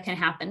that can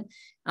happen.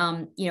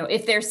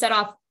 If they're set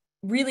off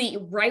really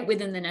right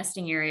within the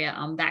nesting area,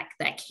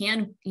 that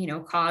can,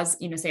 cause,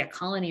 say a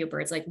colony of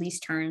birds like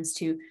least terns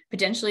to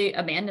potentially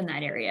abandon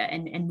that area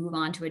and move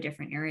on to a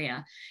different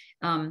area.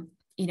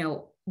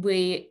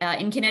 We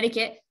in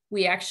Connecticut,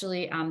 we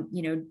actually,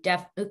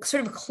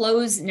 sort of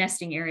close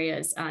nesting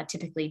areas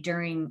typically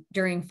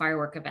during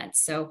firework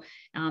events. So,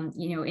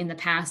 in the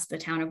past, the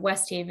town of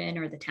West Haven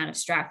or the town of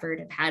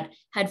Stratford have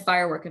had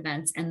firework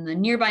events, and the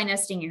nearby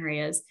nesting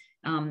areas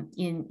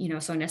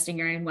so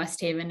nesting area in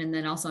West Haven, and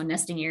then also a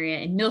nesting area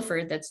in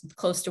Milford that's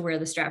close to where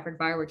the Stratford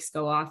fireworks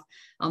go off.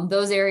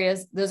 Those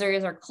areas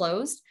are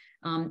closed.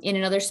 In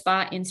another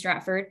spot in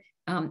Stratford,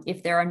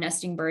 if there are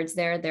nesting birds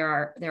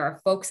there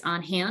are folks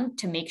on hand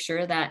to make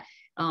sure that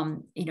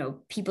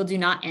people do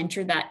not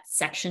enter that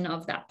section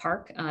of that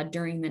park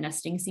during the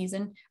nesting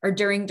season or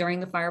during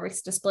the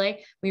fireworks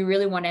display. We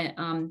really want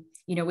to,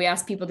 we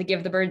ask people to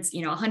give the birds,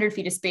 100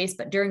 feet of space,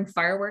 but during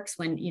fireworks,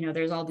 when,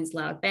 there's all these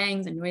loud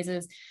bangs and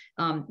noises,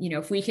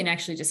 if we can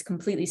actually just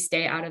completely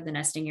stay out of the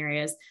nesting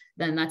areas,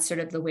 then that's sort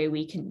of the way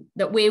we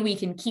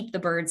can keep the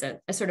birds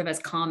as sort of as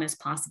calm as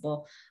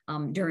possible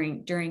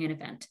during an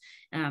event.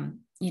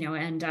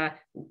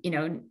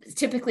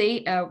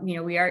 Typically,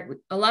 we are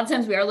a lot of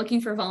times we are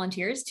looking for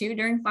volunteers too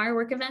during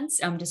firework events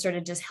to sort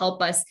of just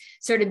help us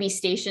sort of be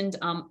stationed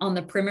on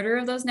the perimeter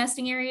of those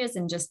nesting areas,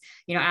 and just,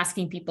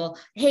 asking people,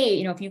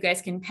 hey, if you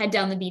guys can head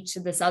down the beach to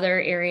this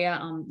other area,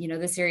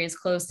 this area is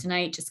closed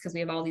tonight just because we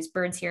have all these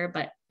birds here,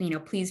 but,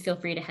 please feel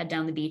free to head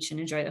down the beach and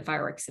enjoy the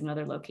fireworks in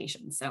other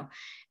locations. So,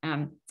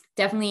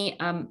 definitely,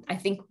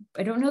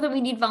 I don't know that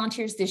we need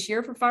volunteers this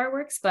year for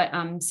fireworks, but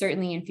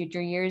certainly in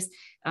future years,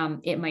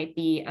 it might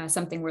be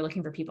something we're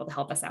looking for people to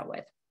help us out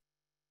with.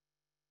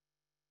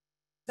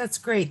 That's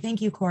great.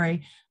 Thank you,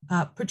 Corey.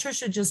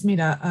 Patricia just made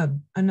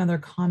another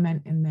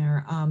comment in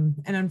there.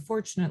 And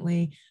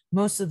unfortunately,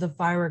 most of the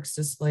fireworks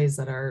displays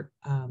that are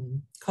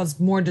cause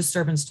more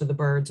disturbance to the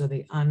birds are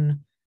the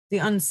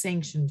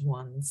unsanctioned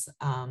ones.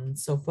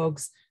 So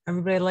folks,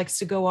 everybody likes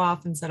to go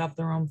off and set up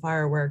their own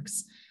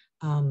fireworks.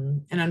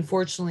 And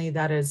unfortunately,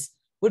 that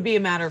would be a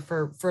matter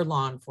for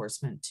law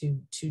enforcement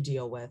to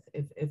deal with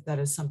if that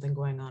is something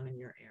going on in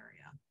your area.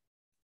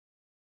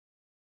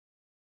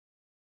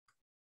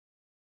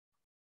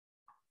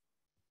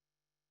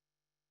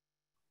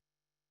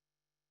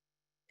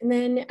 And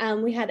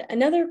then we had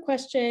another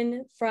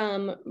question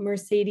from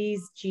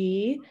Mercedes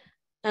G.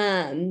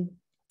 And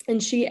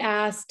she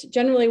asked,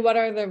 generally, what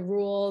are the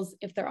rules,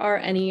 if there are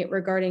any,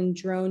 regarding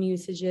drone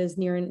usages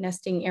near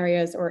nesting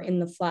areas or in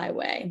the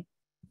flyway?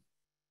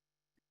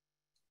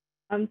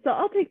 So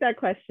I'll take that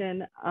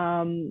question.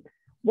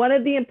 One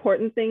of the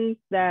important things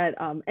that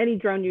any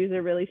drone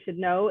user really should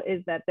know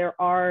is that there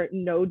are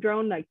no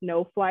drone, like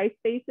no fly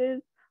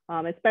spaces,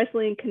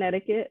 especially in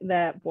Connecticut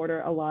that border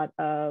a lot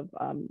of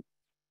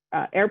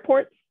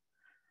airports.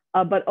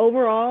 But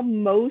overall,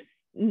 most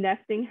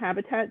nesting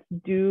habitats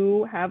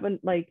do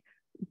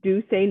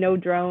say no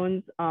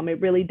drones.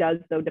 It really does,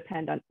 though,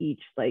 depend on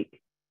each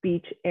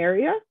beach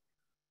area.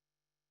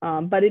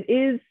 But it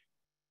is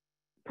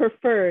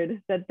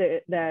preferred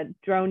that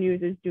drone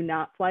users do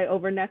not fly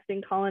over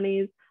nesting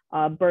colonies.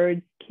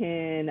 Birds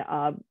can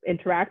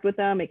interact with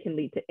them. It can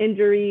lead to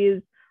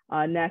injuries.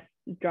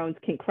 Drones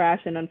can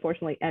crash and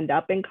unfortunately end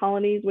up in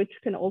colonies, which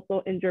can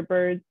also injure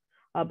birds,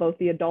 both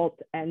the adults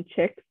and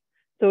chicks.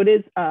 So it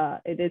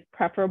is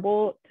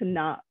preferable to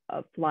not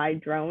fly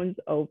drones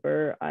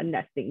over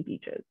nesting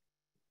beaches.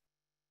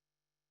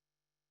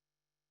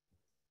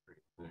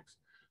 Thanks.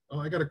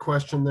 I got a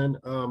question then.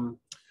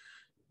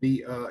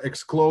 The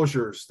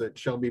exclosures that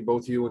Shelby,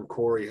 both you and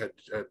Corey had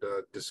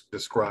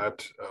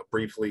described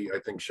briefly. I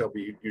think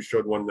Shelby, you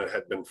showed one that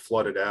had been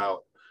flooded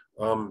out.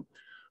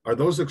 Are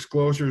those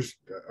exclosures,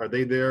 are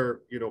they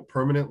there,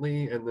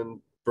 permanently, and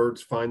then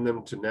birds find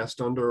them to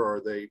nest under, or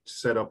are they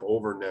set up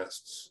over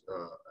nests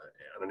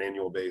on an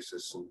annual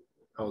basis? And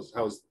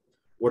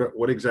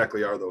what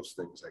exactly are those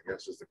things, I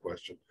guess, is the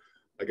question.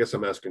 I guess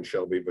I'm asking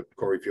Shelby, but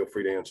Corey, feel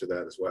free to answer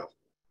that as well.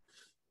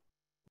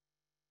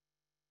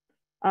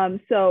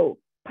 So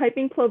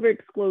piping plover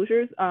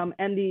exclosures,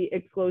 and the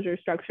exclosure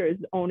structure is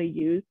only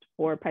used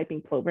for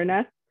piping plover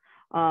nests,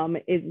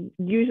 is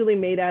usually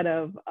made out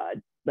of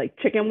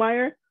chicken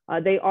wire.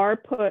 They are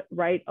put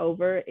right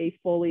over a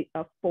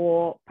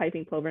full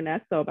piping plover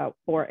nest, so about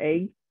 4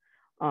 eggs.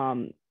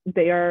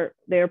 They are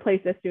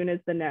placed as soon as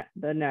the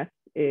nest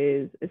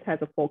has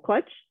a full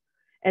clutch,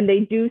 and they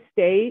do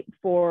stay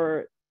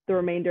for the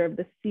remainder of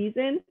the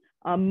season,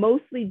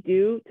 mostly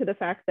due to the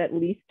fact that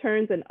least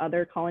terns and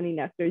other colony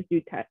nesters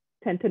do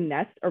tend to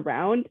nest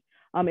around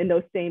in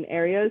those same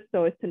areas,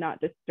 so as to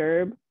not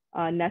disturb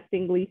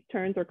nesting lease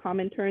turns or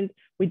common turns,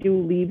 we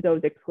do leave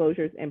those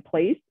exclosures in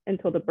place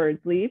until the birds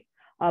leave.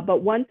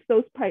 But once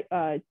those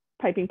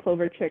piping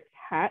plover chicks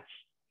hatch,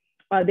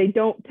 they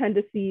don't tend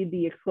to see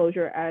the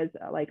exclosure as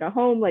like a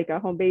home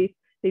base.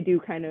 They do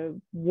kind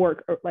of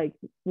work or like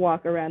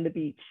walk around the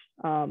beach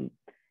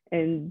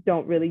and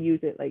don't really use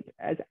it like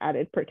as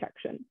added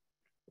protection.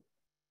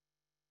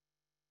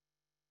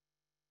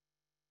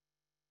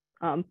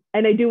 And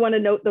I do want to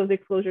note those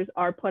exclosures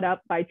are put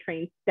up by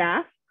trained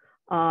staff.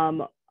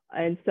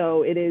 And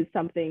so it is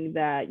something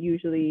that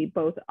usually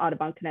both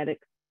Audubon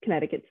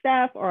Connecticut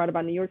staff or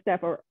Audubon New York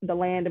staff or the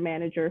land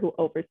manager who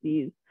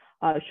oversees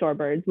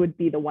shorebirds would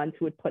be the ones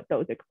who would put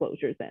those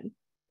exclosures in.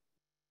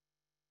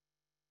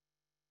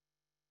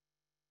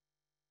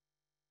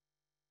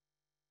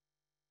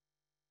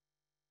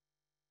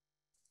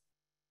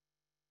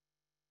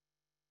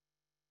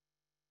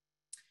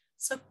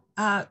 So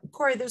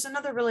Corey, there's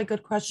another really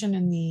good question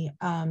in the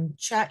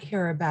chat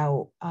here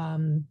about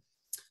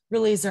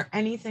really, is there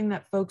anything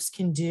that folks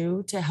can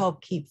do to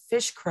help keep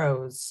fish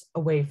crows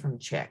away from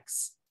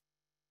chicks?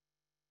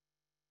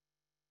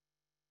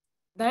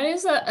 That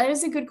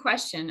is a good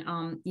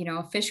question. You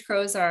know, fish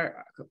crows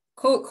are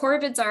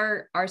corvids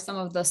are some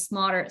of the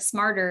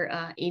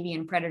smarter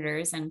avian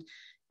predators, and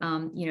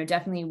you know,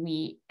 definitely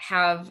we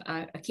have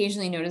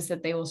occasionally noticed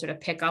that they will sort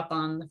of pick up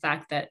on the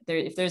fact that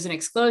if there's an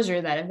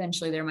exclosure, that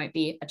eventually there might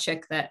be a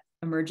chick that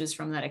emerges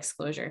from that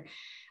exclosure.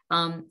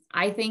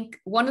 I think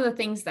one of the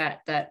things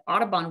that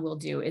Audubon will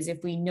do is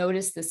if we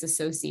notice this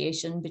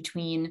association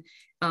between,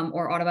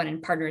 or Audubon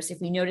and partners,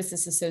 if we notice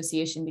this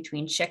association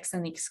between chicks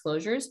and the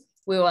exclosures,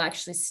 we will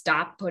actually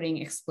stop putting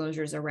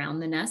exclosures around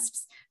the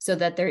nests so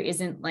that there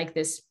isn't like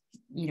this,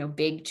 you know,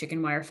 big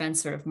chicken wire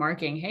fence sort of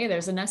marking, hey,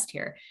 there's a nest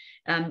here.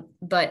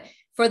 But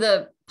for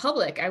the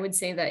public, I would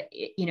say that,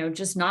 you know,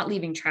 just not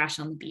leaving trash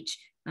on the beach.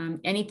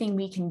 Anything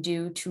we can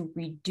do to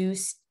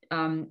reduce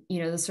you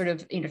know, the sort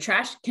of, you know,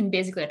 trash can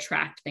basically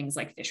attract things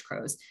like fish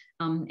crows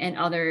and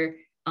other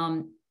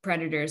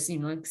predators, you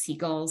know, like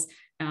seagulls,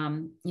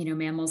 you know,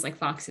 mammals like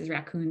foxes,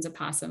 raccoons,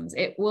 opossums.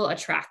 It will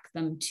attract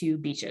them to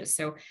beaches.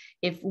 So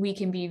if we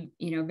can be,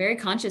 you know, very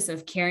conscious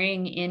of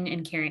carrying in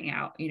and carrying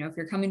out, you know, if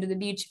you're coming to the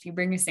beach, if you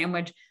bring a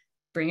sandwich,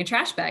 bring a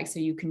trash bag so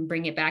you can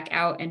bring it back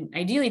out, and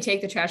ideally take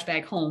the trash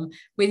bag home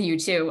with you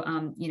too.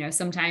 You know,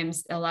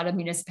 sometimes a lot of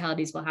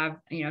municipalities will have,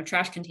 you know,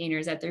 trash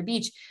containers at their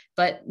beach,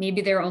 but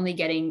maybe they're only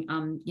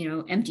getting, you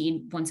know,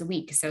 emptied once a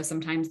week. So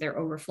sometimes they're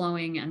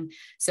overflowing. And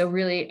so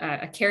really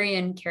a carry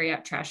in, carry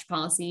out trash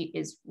policy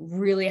is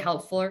really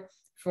helpful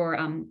for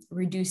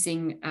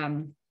reducing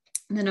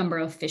the number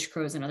of fish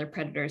crows and other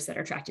predators that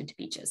are attracted to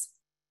beaches.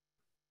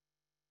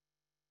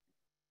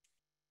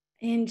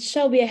 And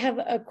Shelby, I have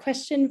a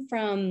question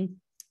from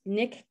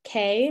Nick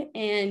K,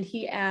 and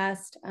he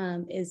asked,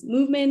 is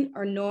movement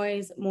or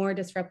noise more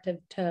disruptive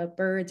to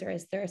birds, or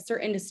is there a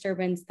certain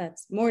disturbance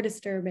that's more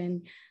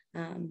disturbing?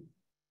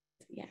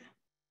 Yeah.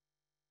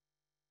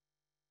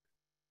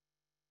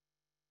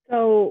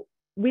 So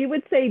we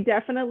would say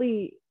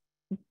definitely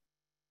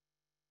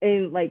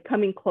in like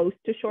coming close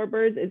to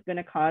shorebirds is going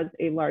to cause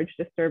a large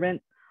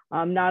disturbance.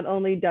 Not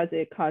only does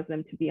it cause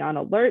them to be on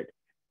alert,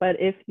 but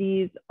if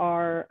these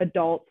are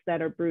adults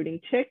that are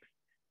brooding chicks,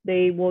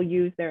 they will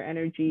use their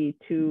energy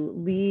to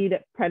lead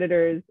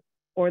predators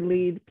or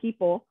lead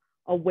people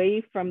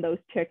away from those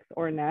chicks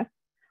or nests.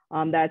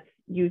 That's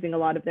using a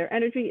lot of their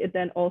energy. It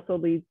then also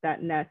leaves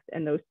that nest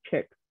and those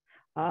chicks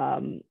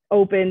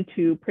open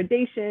to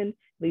predation,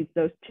 leaves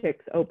those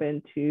chicks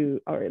open to,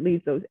 or it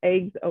leaves those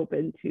eggs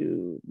open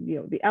to, you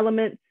know, the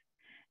elements.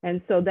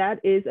 And so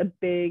that is a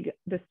big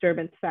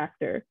disturbance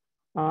factor.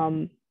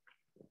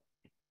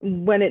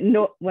 When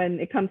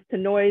it comes to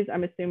noise,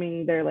 I'm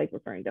assuming they're like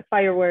referring to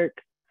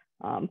fireworks,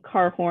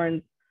 car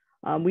horns.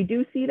 We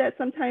do see that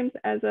sometimes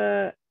as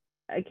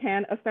it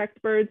can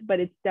affect birds, but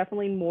it's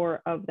definitely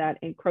more of that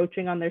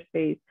encroaching on their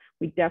space.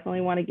 We definitely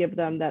want to give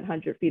them that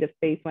 100 feet of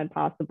space when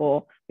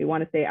possible. We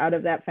want to stay out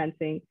of that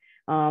fencing.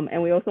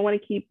 And we also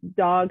want to keep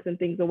dogs and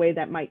things away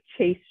that might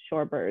chase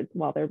shorebirds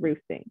while they're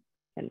roosting.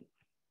 And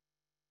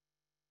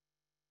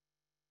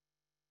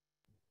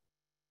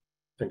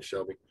thanks,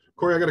 Shelby.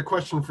 Corey, I got a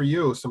question for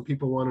you. Some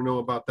people want to know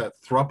about that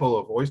throuple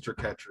of oyster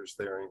catchers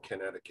there in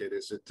Connecticut.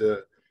 Is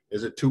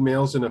it two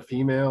males and a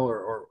female,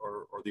 or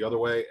the other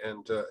way?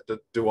 And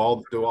do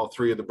all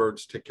three of the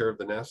birds take care of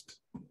the nest?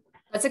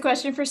 That's a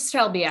question for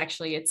Shelby.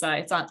 Actually, it's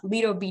on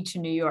Lido Beach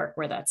in New York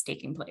where that's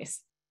taking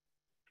place.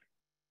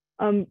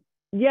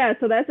 Yeah,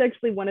 so that's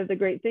actually one of the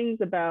great things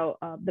about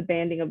the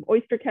banding of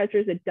oyster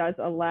catchers. It does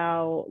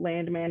allow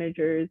land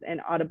managers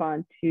and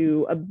Audubon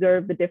to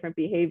observe the different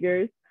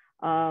behaviors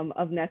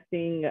of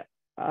nesting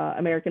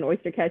American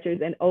oyster catchers.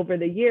 And over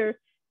the year,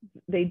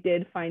 they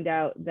did find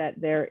out that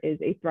there is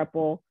a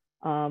throuple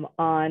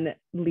on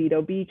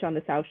Lido Beach on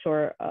the south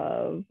shore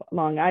of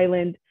Long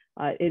Island.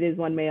 It is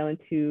one male and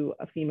two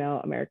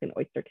female American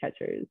oyster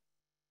catchers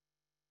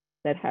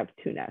that have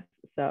two nests.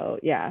 So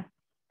yeah,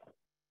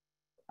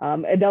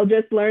 and they'll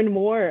just learn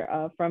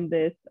more from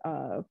this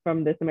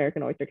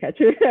American oyster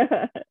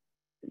catcher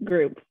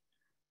group.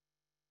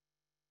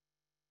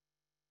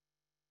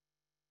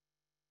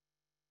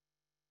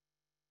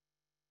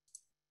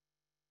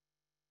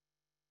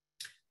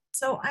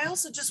 So I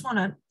also just want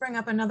to bring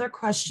up another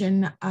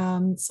question.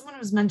 Someone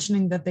was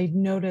mentioning that they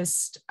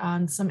noticed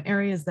on some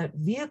areas that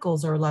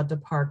vehicles are allowed to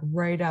park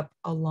right up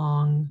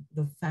along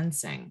the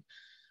fencing.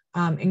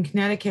 In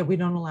Connecticut, we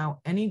don't allow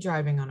any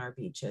driving on our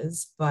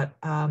beaches, but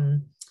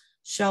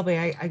Shelby,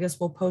 I guess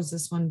we'll pose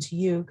this one to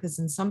you, because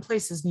in some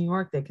places, New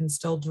York, they can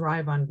still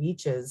drive on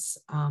beaches.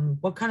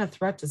 What kind of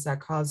threat does that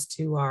cause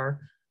to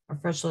our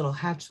fresh little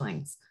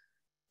hatchlings?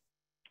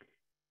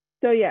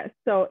 So yes,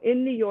 so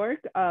in New York,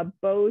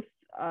 both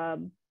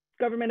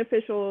government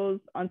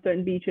officials on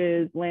certain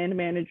beaches, land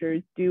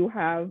managers do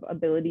have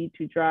ability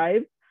to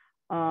drive.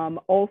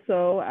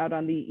 Also out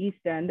on the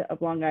east end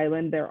of Long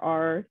Island, there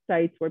are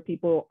sites where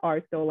people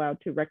are still allowed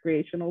to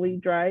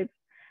recreationally drive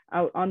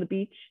out on the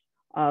beach.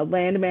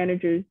 Land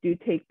managers do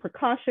take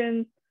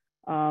precautions.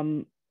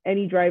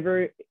 Any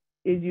driver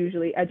is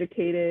usually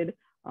educated.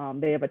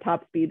 They have a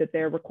top speed that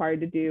they're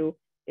required to do.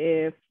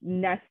 If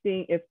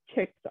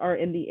chicks are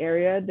in the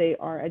area, they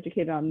are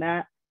educated on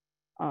that.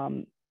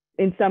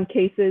 In some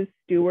cases,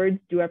 stewards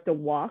do have to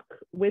walk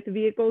with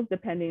vehicles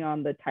depending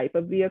on the type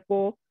of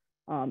vehicle.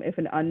 If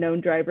an unknown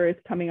driver is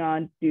coming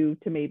on due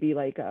to maybe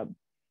like a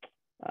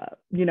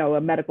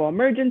medical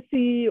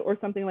emergency or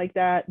something like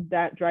that,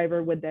 that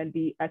driver would then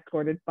be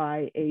escorted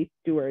by a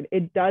steward.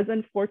 It does,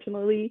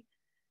 unfortunately,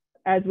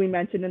 as we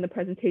mentioned in the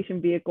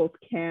presentation, vehicles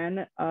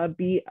can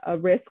be a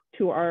risk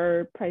to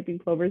our piping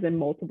plovers and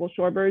multiple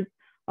shorebirds.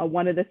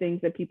 One of the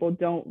things that people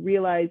don't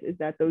realize is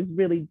that those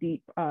really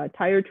deep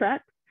tire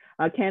tracks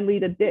can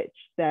lead a ditch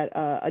that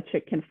a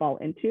chick can fall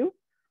into.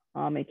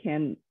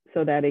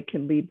 So that it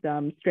can leave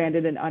them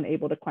stranded and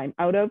unable to climb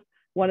out of.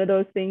 One of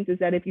those things is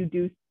that if you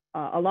do,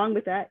 along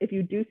with that, if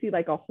you do see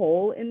like a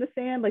hole in the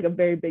sand, like a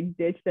very big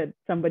ditch that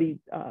somebody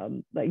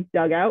like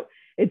dug out,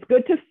 it's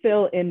good to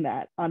fill in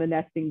that on a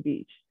nesting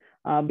beach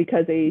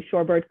because a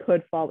shorebird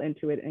could fall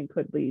into it and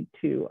could lead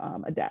to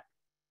a death.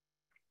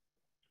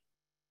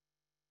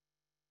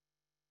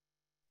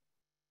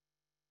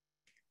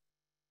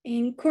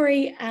 And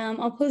Corey,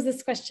 I'll pose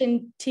this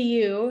question to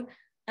you.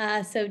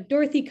 So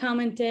Dorothy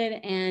commented,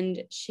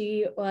 and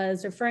she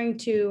was referring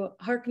to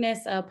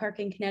Harkness Park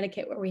in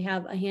Connecticut, where we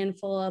have a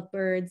handful of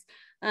birds.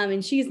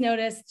 And she's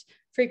noticed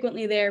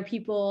frequently there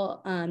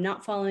people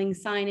not following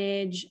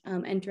signage,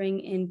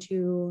 entering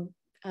into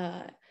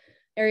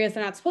areas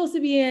they're not supposed to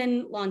be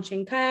in,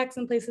 launching kayaks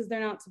in places they're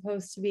not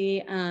supposed to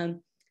be, and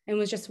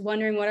was just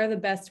wondering what are the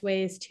best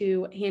ways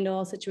to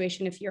handle a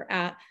situation if you're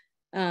at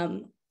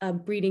a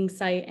breeding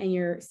site and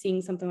you're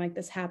seeing something like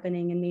this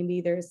happening and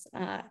maybe there's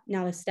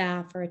not a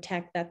staff or a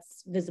tech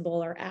that's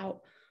visible or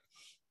out.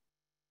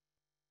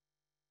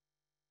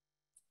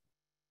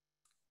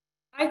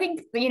 I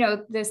think,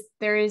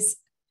 there is,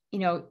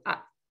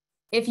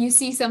 if you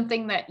see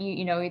something that,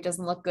 it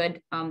doesn't look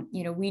good,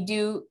 we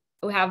do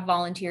have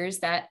volunteers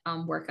that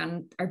work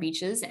on our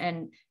beaches,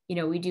 and,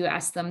 we do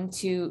ask them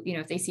to,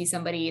 if they see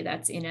somebody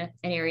that's in an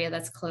area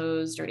that's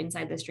closed or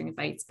inside the string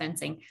of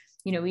fencing,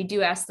 we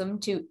do ask them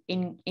to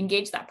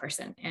engage that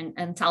person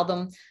and tell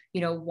them,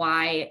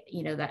 why,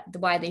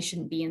 why they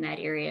shouldn't be in that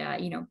area,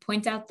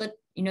 point out that,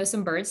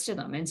 some birds to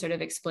them and sort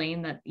of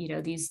explain that,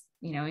 these,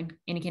 in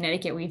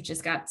Connecticut, we've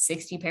just got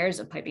 60 pairs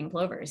of piping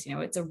plovers.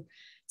 It's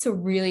a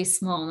really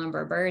small number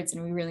of birds,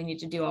 and we really need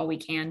to do all we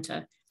can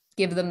to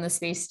give them the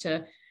space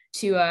to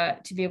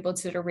be able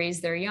to raise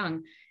their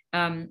young.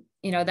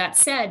 That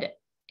said,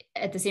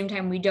 at the same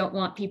time, we don't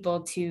want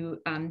people to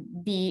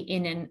be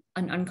in an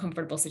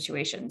uncomfortable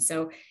situation.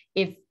 So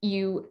if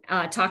you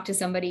talk to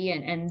somebody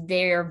and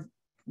they're,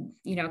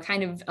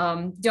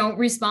 don't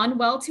respond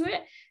well to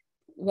it,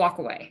 walk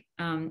away.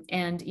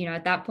 And,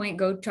 at that point,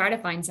 go try to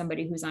find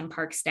somebody who's on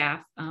park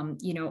staff,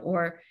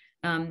 or,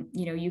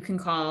 you can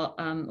call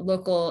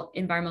local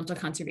environmental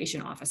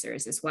conservation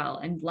officers as well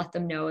and let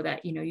them know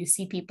that, you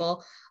see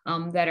people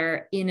that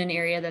are in an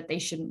area that they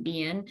shouldn't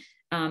be in.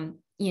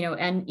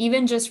 And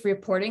even just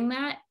reporting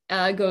that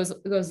goes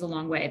a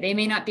long way. They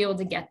may not be able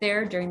to get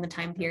there during the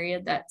time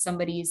period that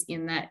somebody's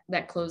in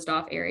that closed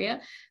off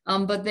area,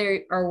 but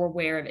they are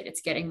aware of it.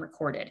 It's getting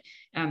recorded.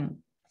 And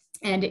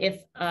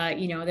if,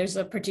 there's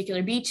a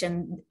particular beach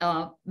and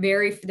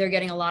they're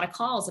getting a lot of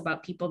calls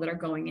about people that are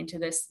going into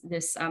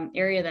this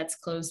area that's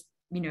closed,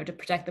 to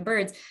protect the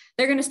birds,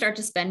 they're going to start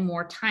to spend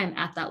more time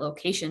at that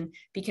location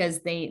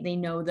because they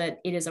know that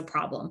it is a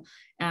problem.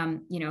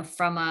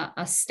 From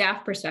a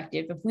staff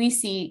perspective, if we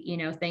see,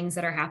 things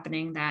that are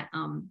happening that,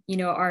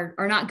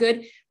 are not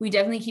good, we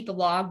definitely keep a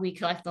log. We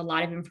collect a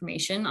lot of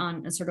information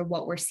on sort of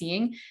what we're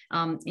seeing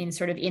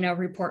in a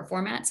report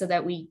format so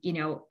that we,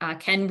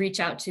 can reach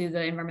out to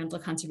the environmental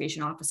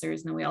conservation officers.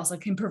 And then we also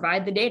can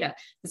provide the data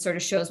that sort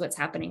of shows what's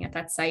happening at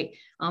that site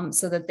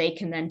so that they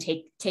can then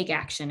take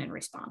action and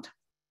respond.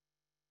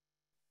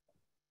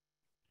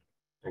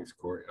 Thanks,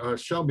 Corey.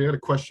 Shelby, I had a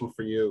question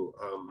for you.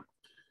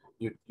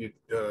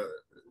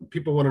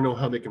 People want to know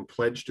how they can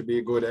pledge to be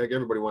a good egg.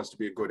 Everybody wants to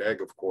be a good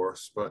egg, of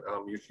course, but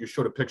you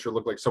showed a picture,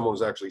 looked like someone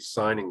was actually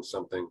signing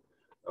something.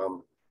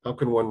 How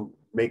can one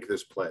make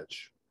this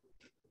pledge?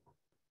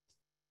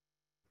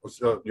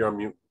 You're on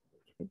mute.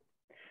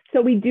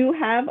 So we do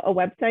have a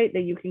website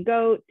that you can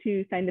go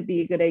to sign the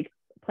Be a Good Egg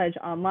pledge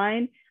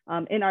online.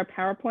 In our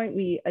PowerPoint,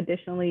 we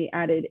additionally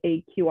added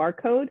a QR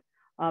code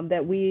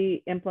that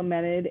we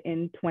implemented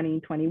in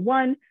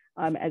 2021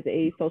 as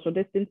a social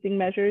distancing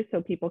measure.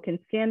 So people can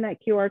scan that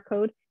QR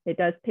code. It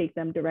does take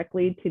them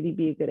directly to the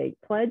Be a Good Egg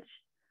pledge.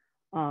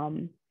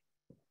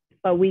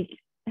 But we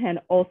can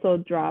also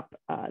drop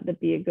the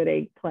Be a Good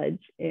Egg pledge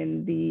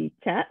in the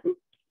chat.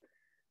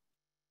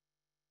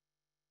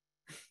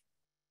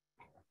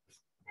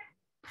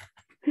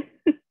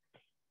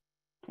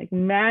 Like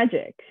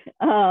magic.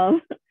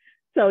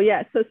 So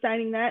yeah, so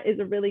signing that is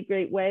a really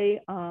great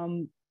way.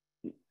 And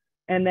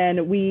then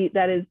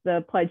that is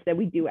the pledge that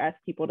we do ask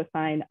people to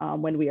sign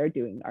when we are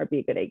doing our Be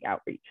a Good Egg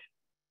outreach.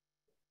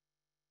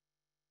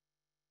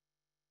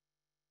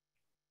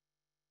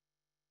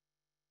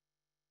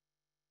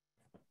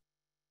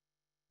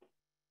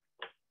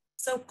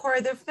 So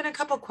Corey, there've been a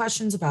couple of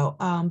questions about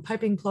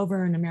piping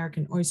plover and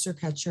American oyster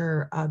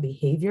catcher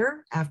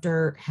behavior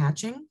after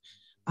hatching.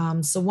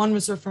 So one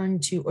was referring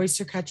to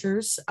oyster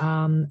catchers.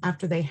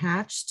 After they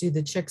hatch, do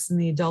the chicks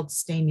and the adults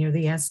stay near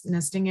the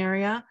nesting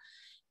area?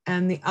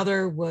 And the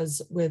other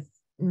was in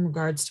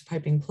regards to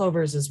piping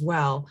plovers as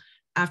well.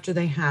 After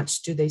they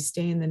hatch, do they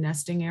stay in the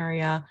nesting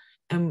area?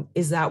 And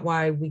is that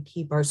why we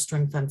keep our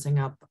string fencing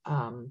up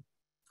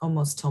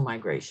almost till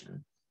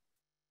migration?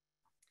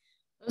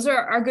 Those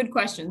are good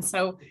questions.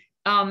 So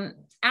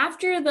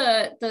after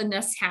the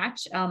nest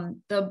hatch,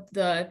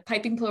 the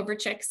piping plover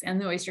chicks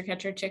and the oyster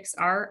catcher chicks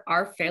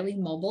are fairly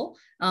mobile.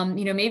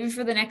 Maybe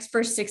for the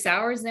first 6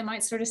 hours, they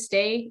might sort of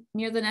stay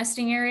near the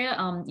nesting area.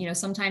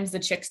 Sometimes the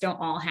chicks don't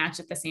all hatch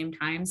at the same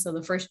time. So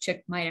the first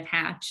chick might have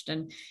hatched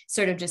and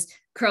sort of just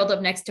curled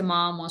up next to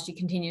mom while she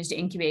continues to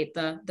incubate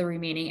the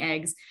remaining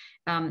eggs.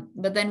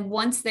 But then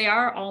once they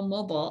are all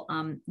mobile,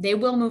 they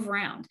will move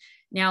around.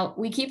 Now,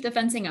 we keep the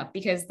fencing up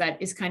because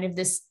that is kind of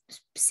this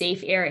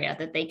safe area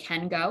that they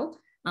can go,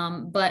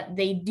 but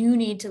they do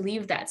need to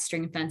leave that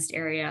string fenced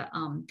area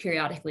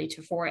periodically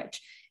to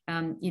forage.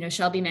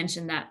 Shelby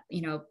mentioned that,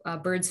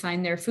 birds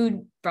find their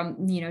food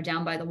from,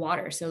 down by the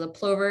water. So the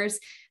plovers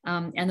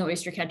and the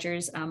oyster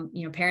catchers,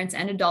 parents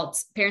and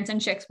adults, parents and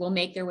chicks will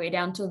make their way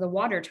down to the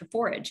water to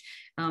forage.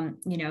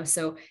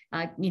 So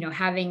if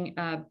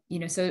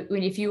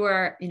you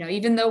are,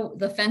 even though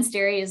the fenced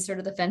area is sort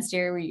of the fenced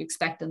area where you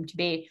expect them to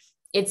be,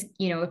 it's,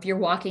 if you're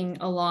walking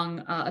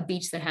along a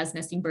beach that has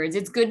nesting birds,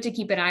 it's good to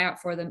keep an eye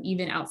out for them,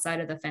 even outside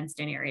of the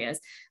fenced in areas,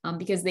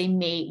 because they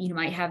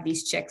might have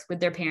these chicks with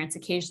their parents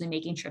occasionally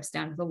making trips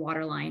down to the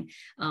water line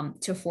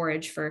to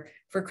forage for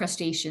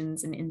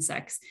crustaceans and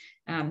insects.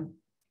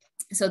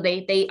 So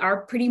they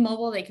are pretty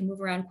mobile. They can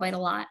move around quite a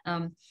lot.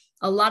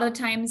 A lot of the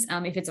times,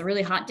 if it's a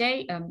really hot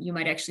day, you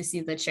might actually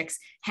see the chicks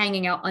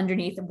hanging out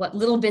underneath what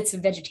little bits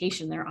of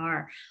vegetation there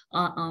are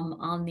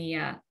on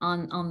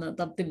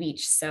the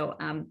beach. So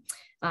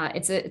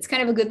it's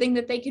kind of a good thing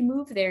that they can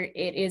move there.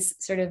 It is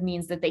sort of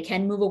means that they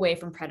can move away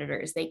from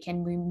predators. They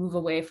can move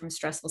away from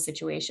stressful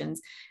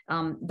situations.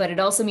 But it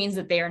also means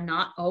that they are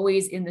not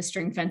always in the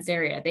string fence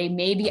area. They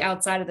may be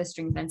outside of the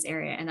string fence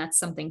area, and that's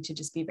something to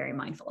just be very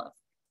mindful of.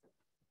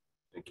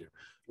 Thank you.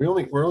 We're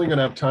only going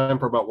to have time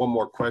for about one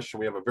more question.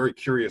 We have a very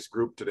curious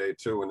group today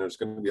too, and there's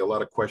going to be a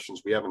lot of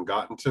questions we haven't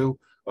gotten to,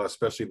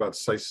 especially about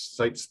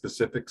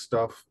site-specific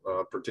stuff,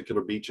 particular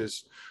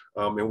beaches.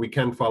 And we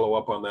can follow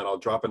up on that. I'll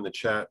drop in the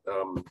chat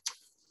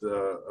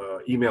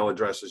the email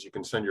addresses you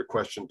can send your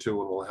question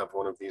to, and we'll have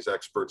one of these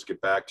experts get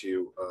back to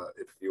you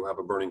if you have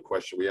a burning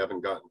question we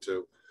haven't gotten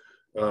to.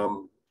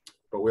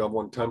 But we have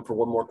time for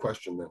one more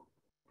question then.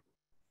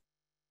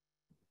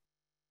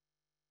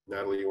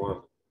 Natalie, you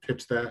want to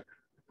pitch that?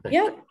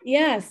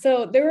 Yeah.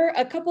 So there were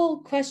a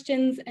couple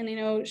questions, and I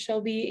know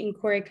Shelby and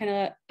Corey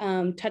kind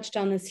of touched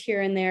on this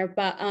here and there,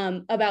 but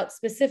about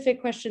specific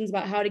questions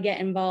about how to get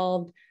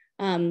involved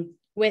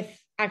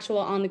with actual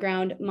on the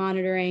ground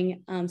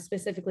monitoring,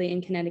 specifically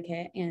in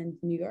Connecticut and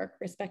New York,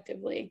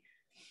 respectively.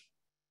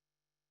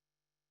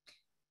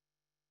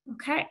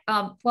 Okay.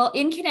 Well,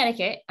 in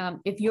Connecticut,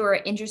 if you're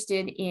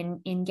interested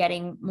in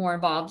getting more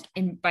involved,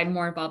 and by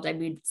more involved, I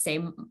would say,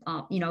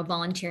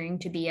 volunteering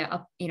to be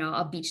a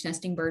beach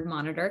nesting bird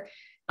monitor.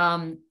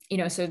 So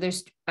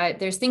there's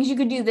things you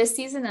could do this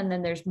season, and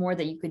then there's more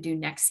that you could do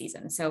next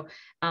season. So,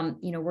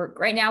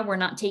 right now we're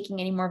not taking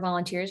any more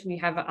volunteers. We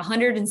have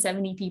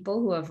 170 people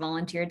who have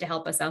volunteered to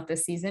help us out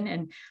this season,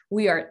 and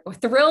we are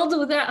thrilled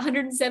with that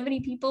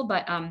 170 people.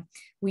 But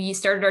we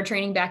started our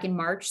training back in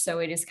March, so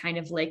it is kind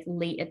of like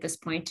late at this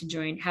point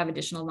to have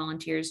additional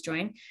volunteers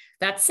join.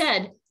 That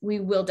said, we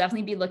will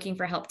definitely be looking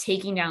for help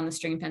taking down the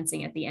string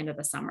fencing at the end of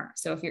the summer.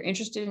 So if you're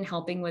interested in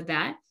helping with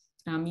that,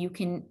 you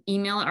can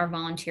email our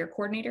volunteer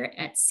coordinator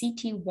at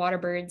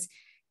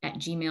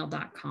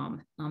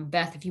ctwaterbirds@gmail.com.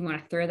 Beth, if you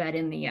want to throw that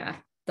in the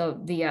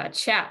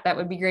chat, that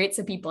would be great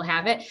so people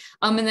have it.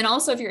 And then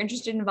also, if you're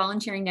interested in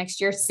volunteering next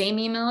year, same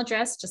email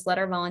address, just let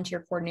our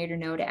volunteer coordinator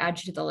know to add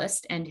you to the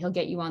list, and he'll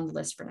get you on the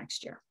list for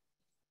next year.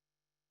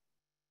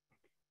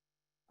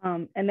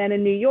 And then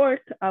in New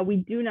York, we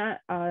do not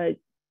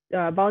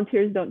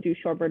volunteers don't do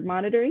shorebird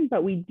monitoring,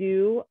 but we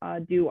do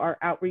do our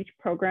outreach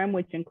program,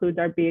 which includes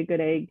our Be a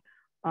Good Egg,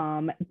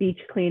 beach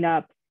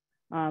cleanup,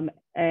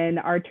 and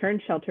our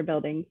turn shelter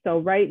building. So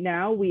right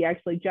now, we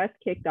actually just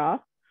kicked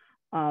off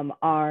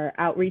our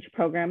outreach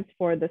programs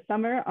for the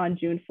summer on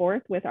June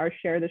 4th with our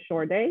Share the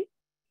Shore Day,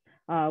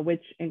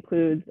 which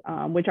includes,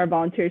 which our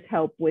volunteers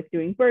help with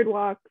doing bird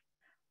walks,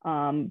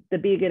 the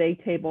Be a Good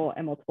Egg table,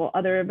 and multiple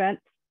other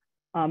events.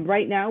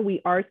 Right now,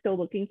 we are still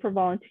looking for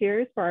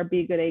volunteers for our Be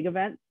a Good Egg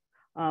events,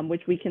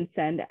 which we can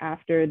send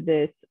after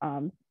this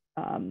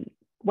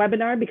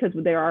webinar, because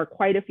there are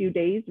quite a few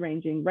days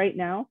ranging right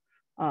now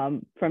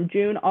from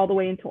June all the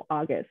way until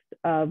August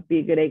of Be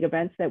a Good Egg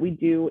events that we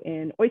do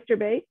in Oyster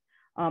Bay,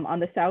 on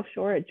the South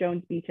Shore at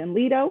Jones Beach and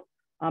Lido,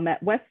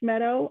 at West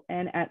Meadow,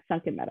 and at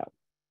Sunken Meadow.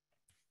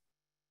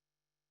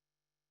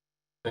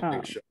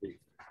 Thanks, Shelby.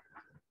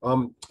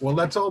 Well,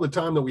 that's all the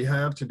time that we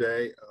have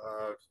today.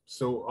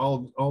 So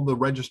all the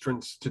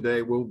registrants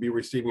today will be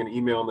receiving an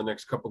email in the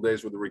next couple of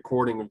days with a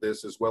recording of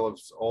this, as well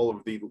as all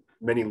of the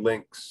many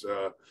links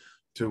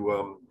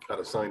to how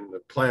to sign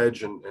the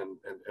pledge and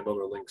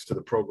other links to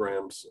the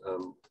programs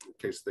in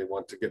case they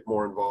want to get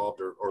more involved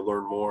or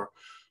learn more.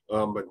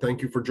 But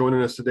thank you for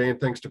joining us today, and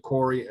thanks to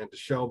Corey and to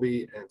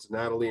Shelby and to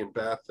Natalie and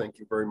Beth. Thank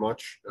you very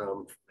much.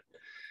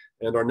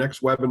 And our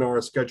next webinar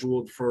is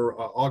scheduled for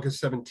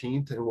August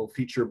 17th, and will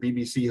feature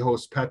BBC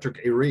host Patrick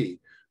Airy,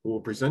 who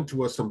will present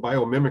to us some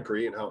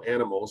biomimicry and how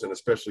animals, and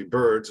especially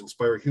birds,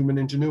 inspire human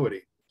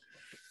ingenuity.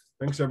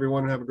 Thanks,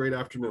 everyone, and have a great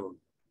afternoon.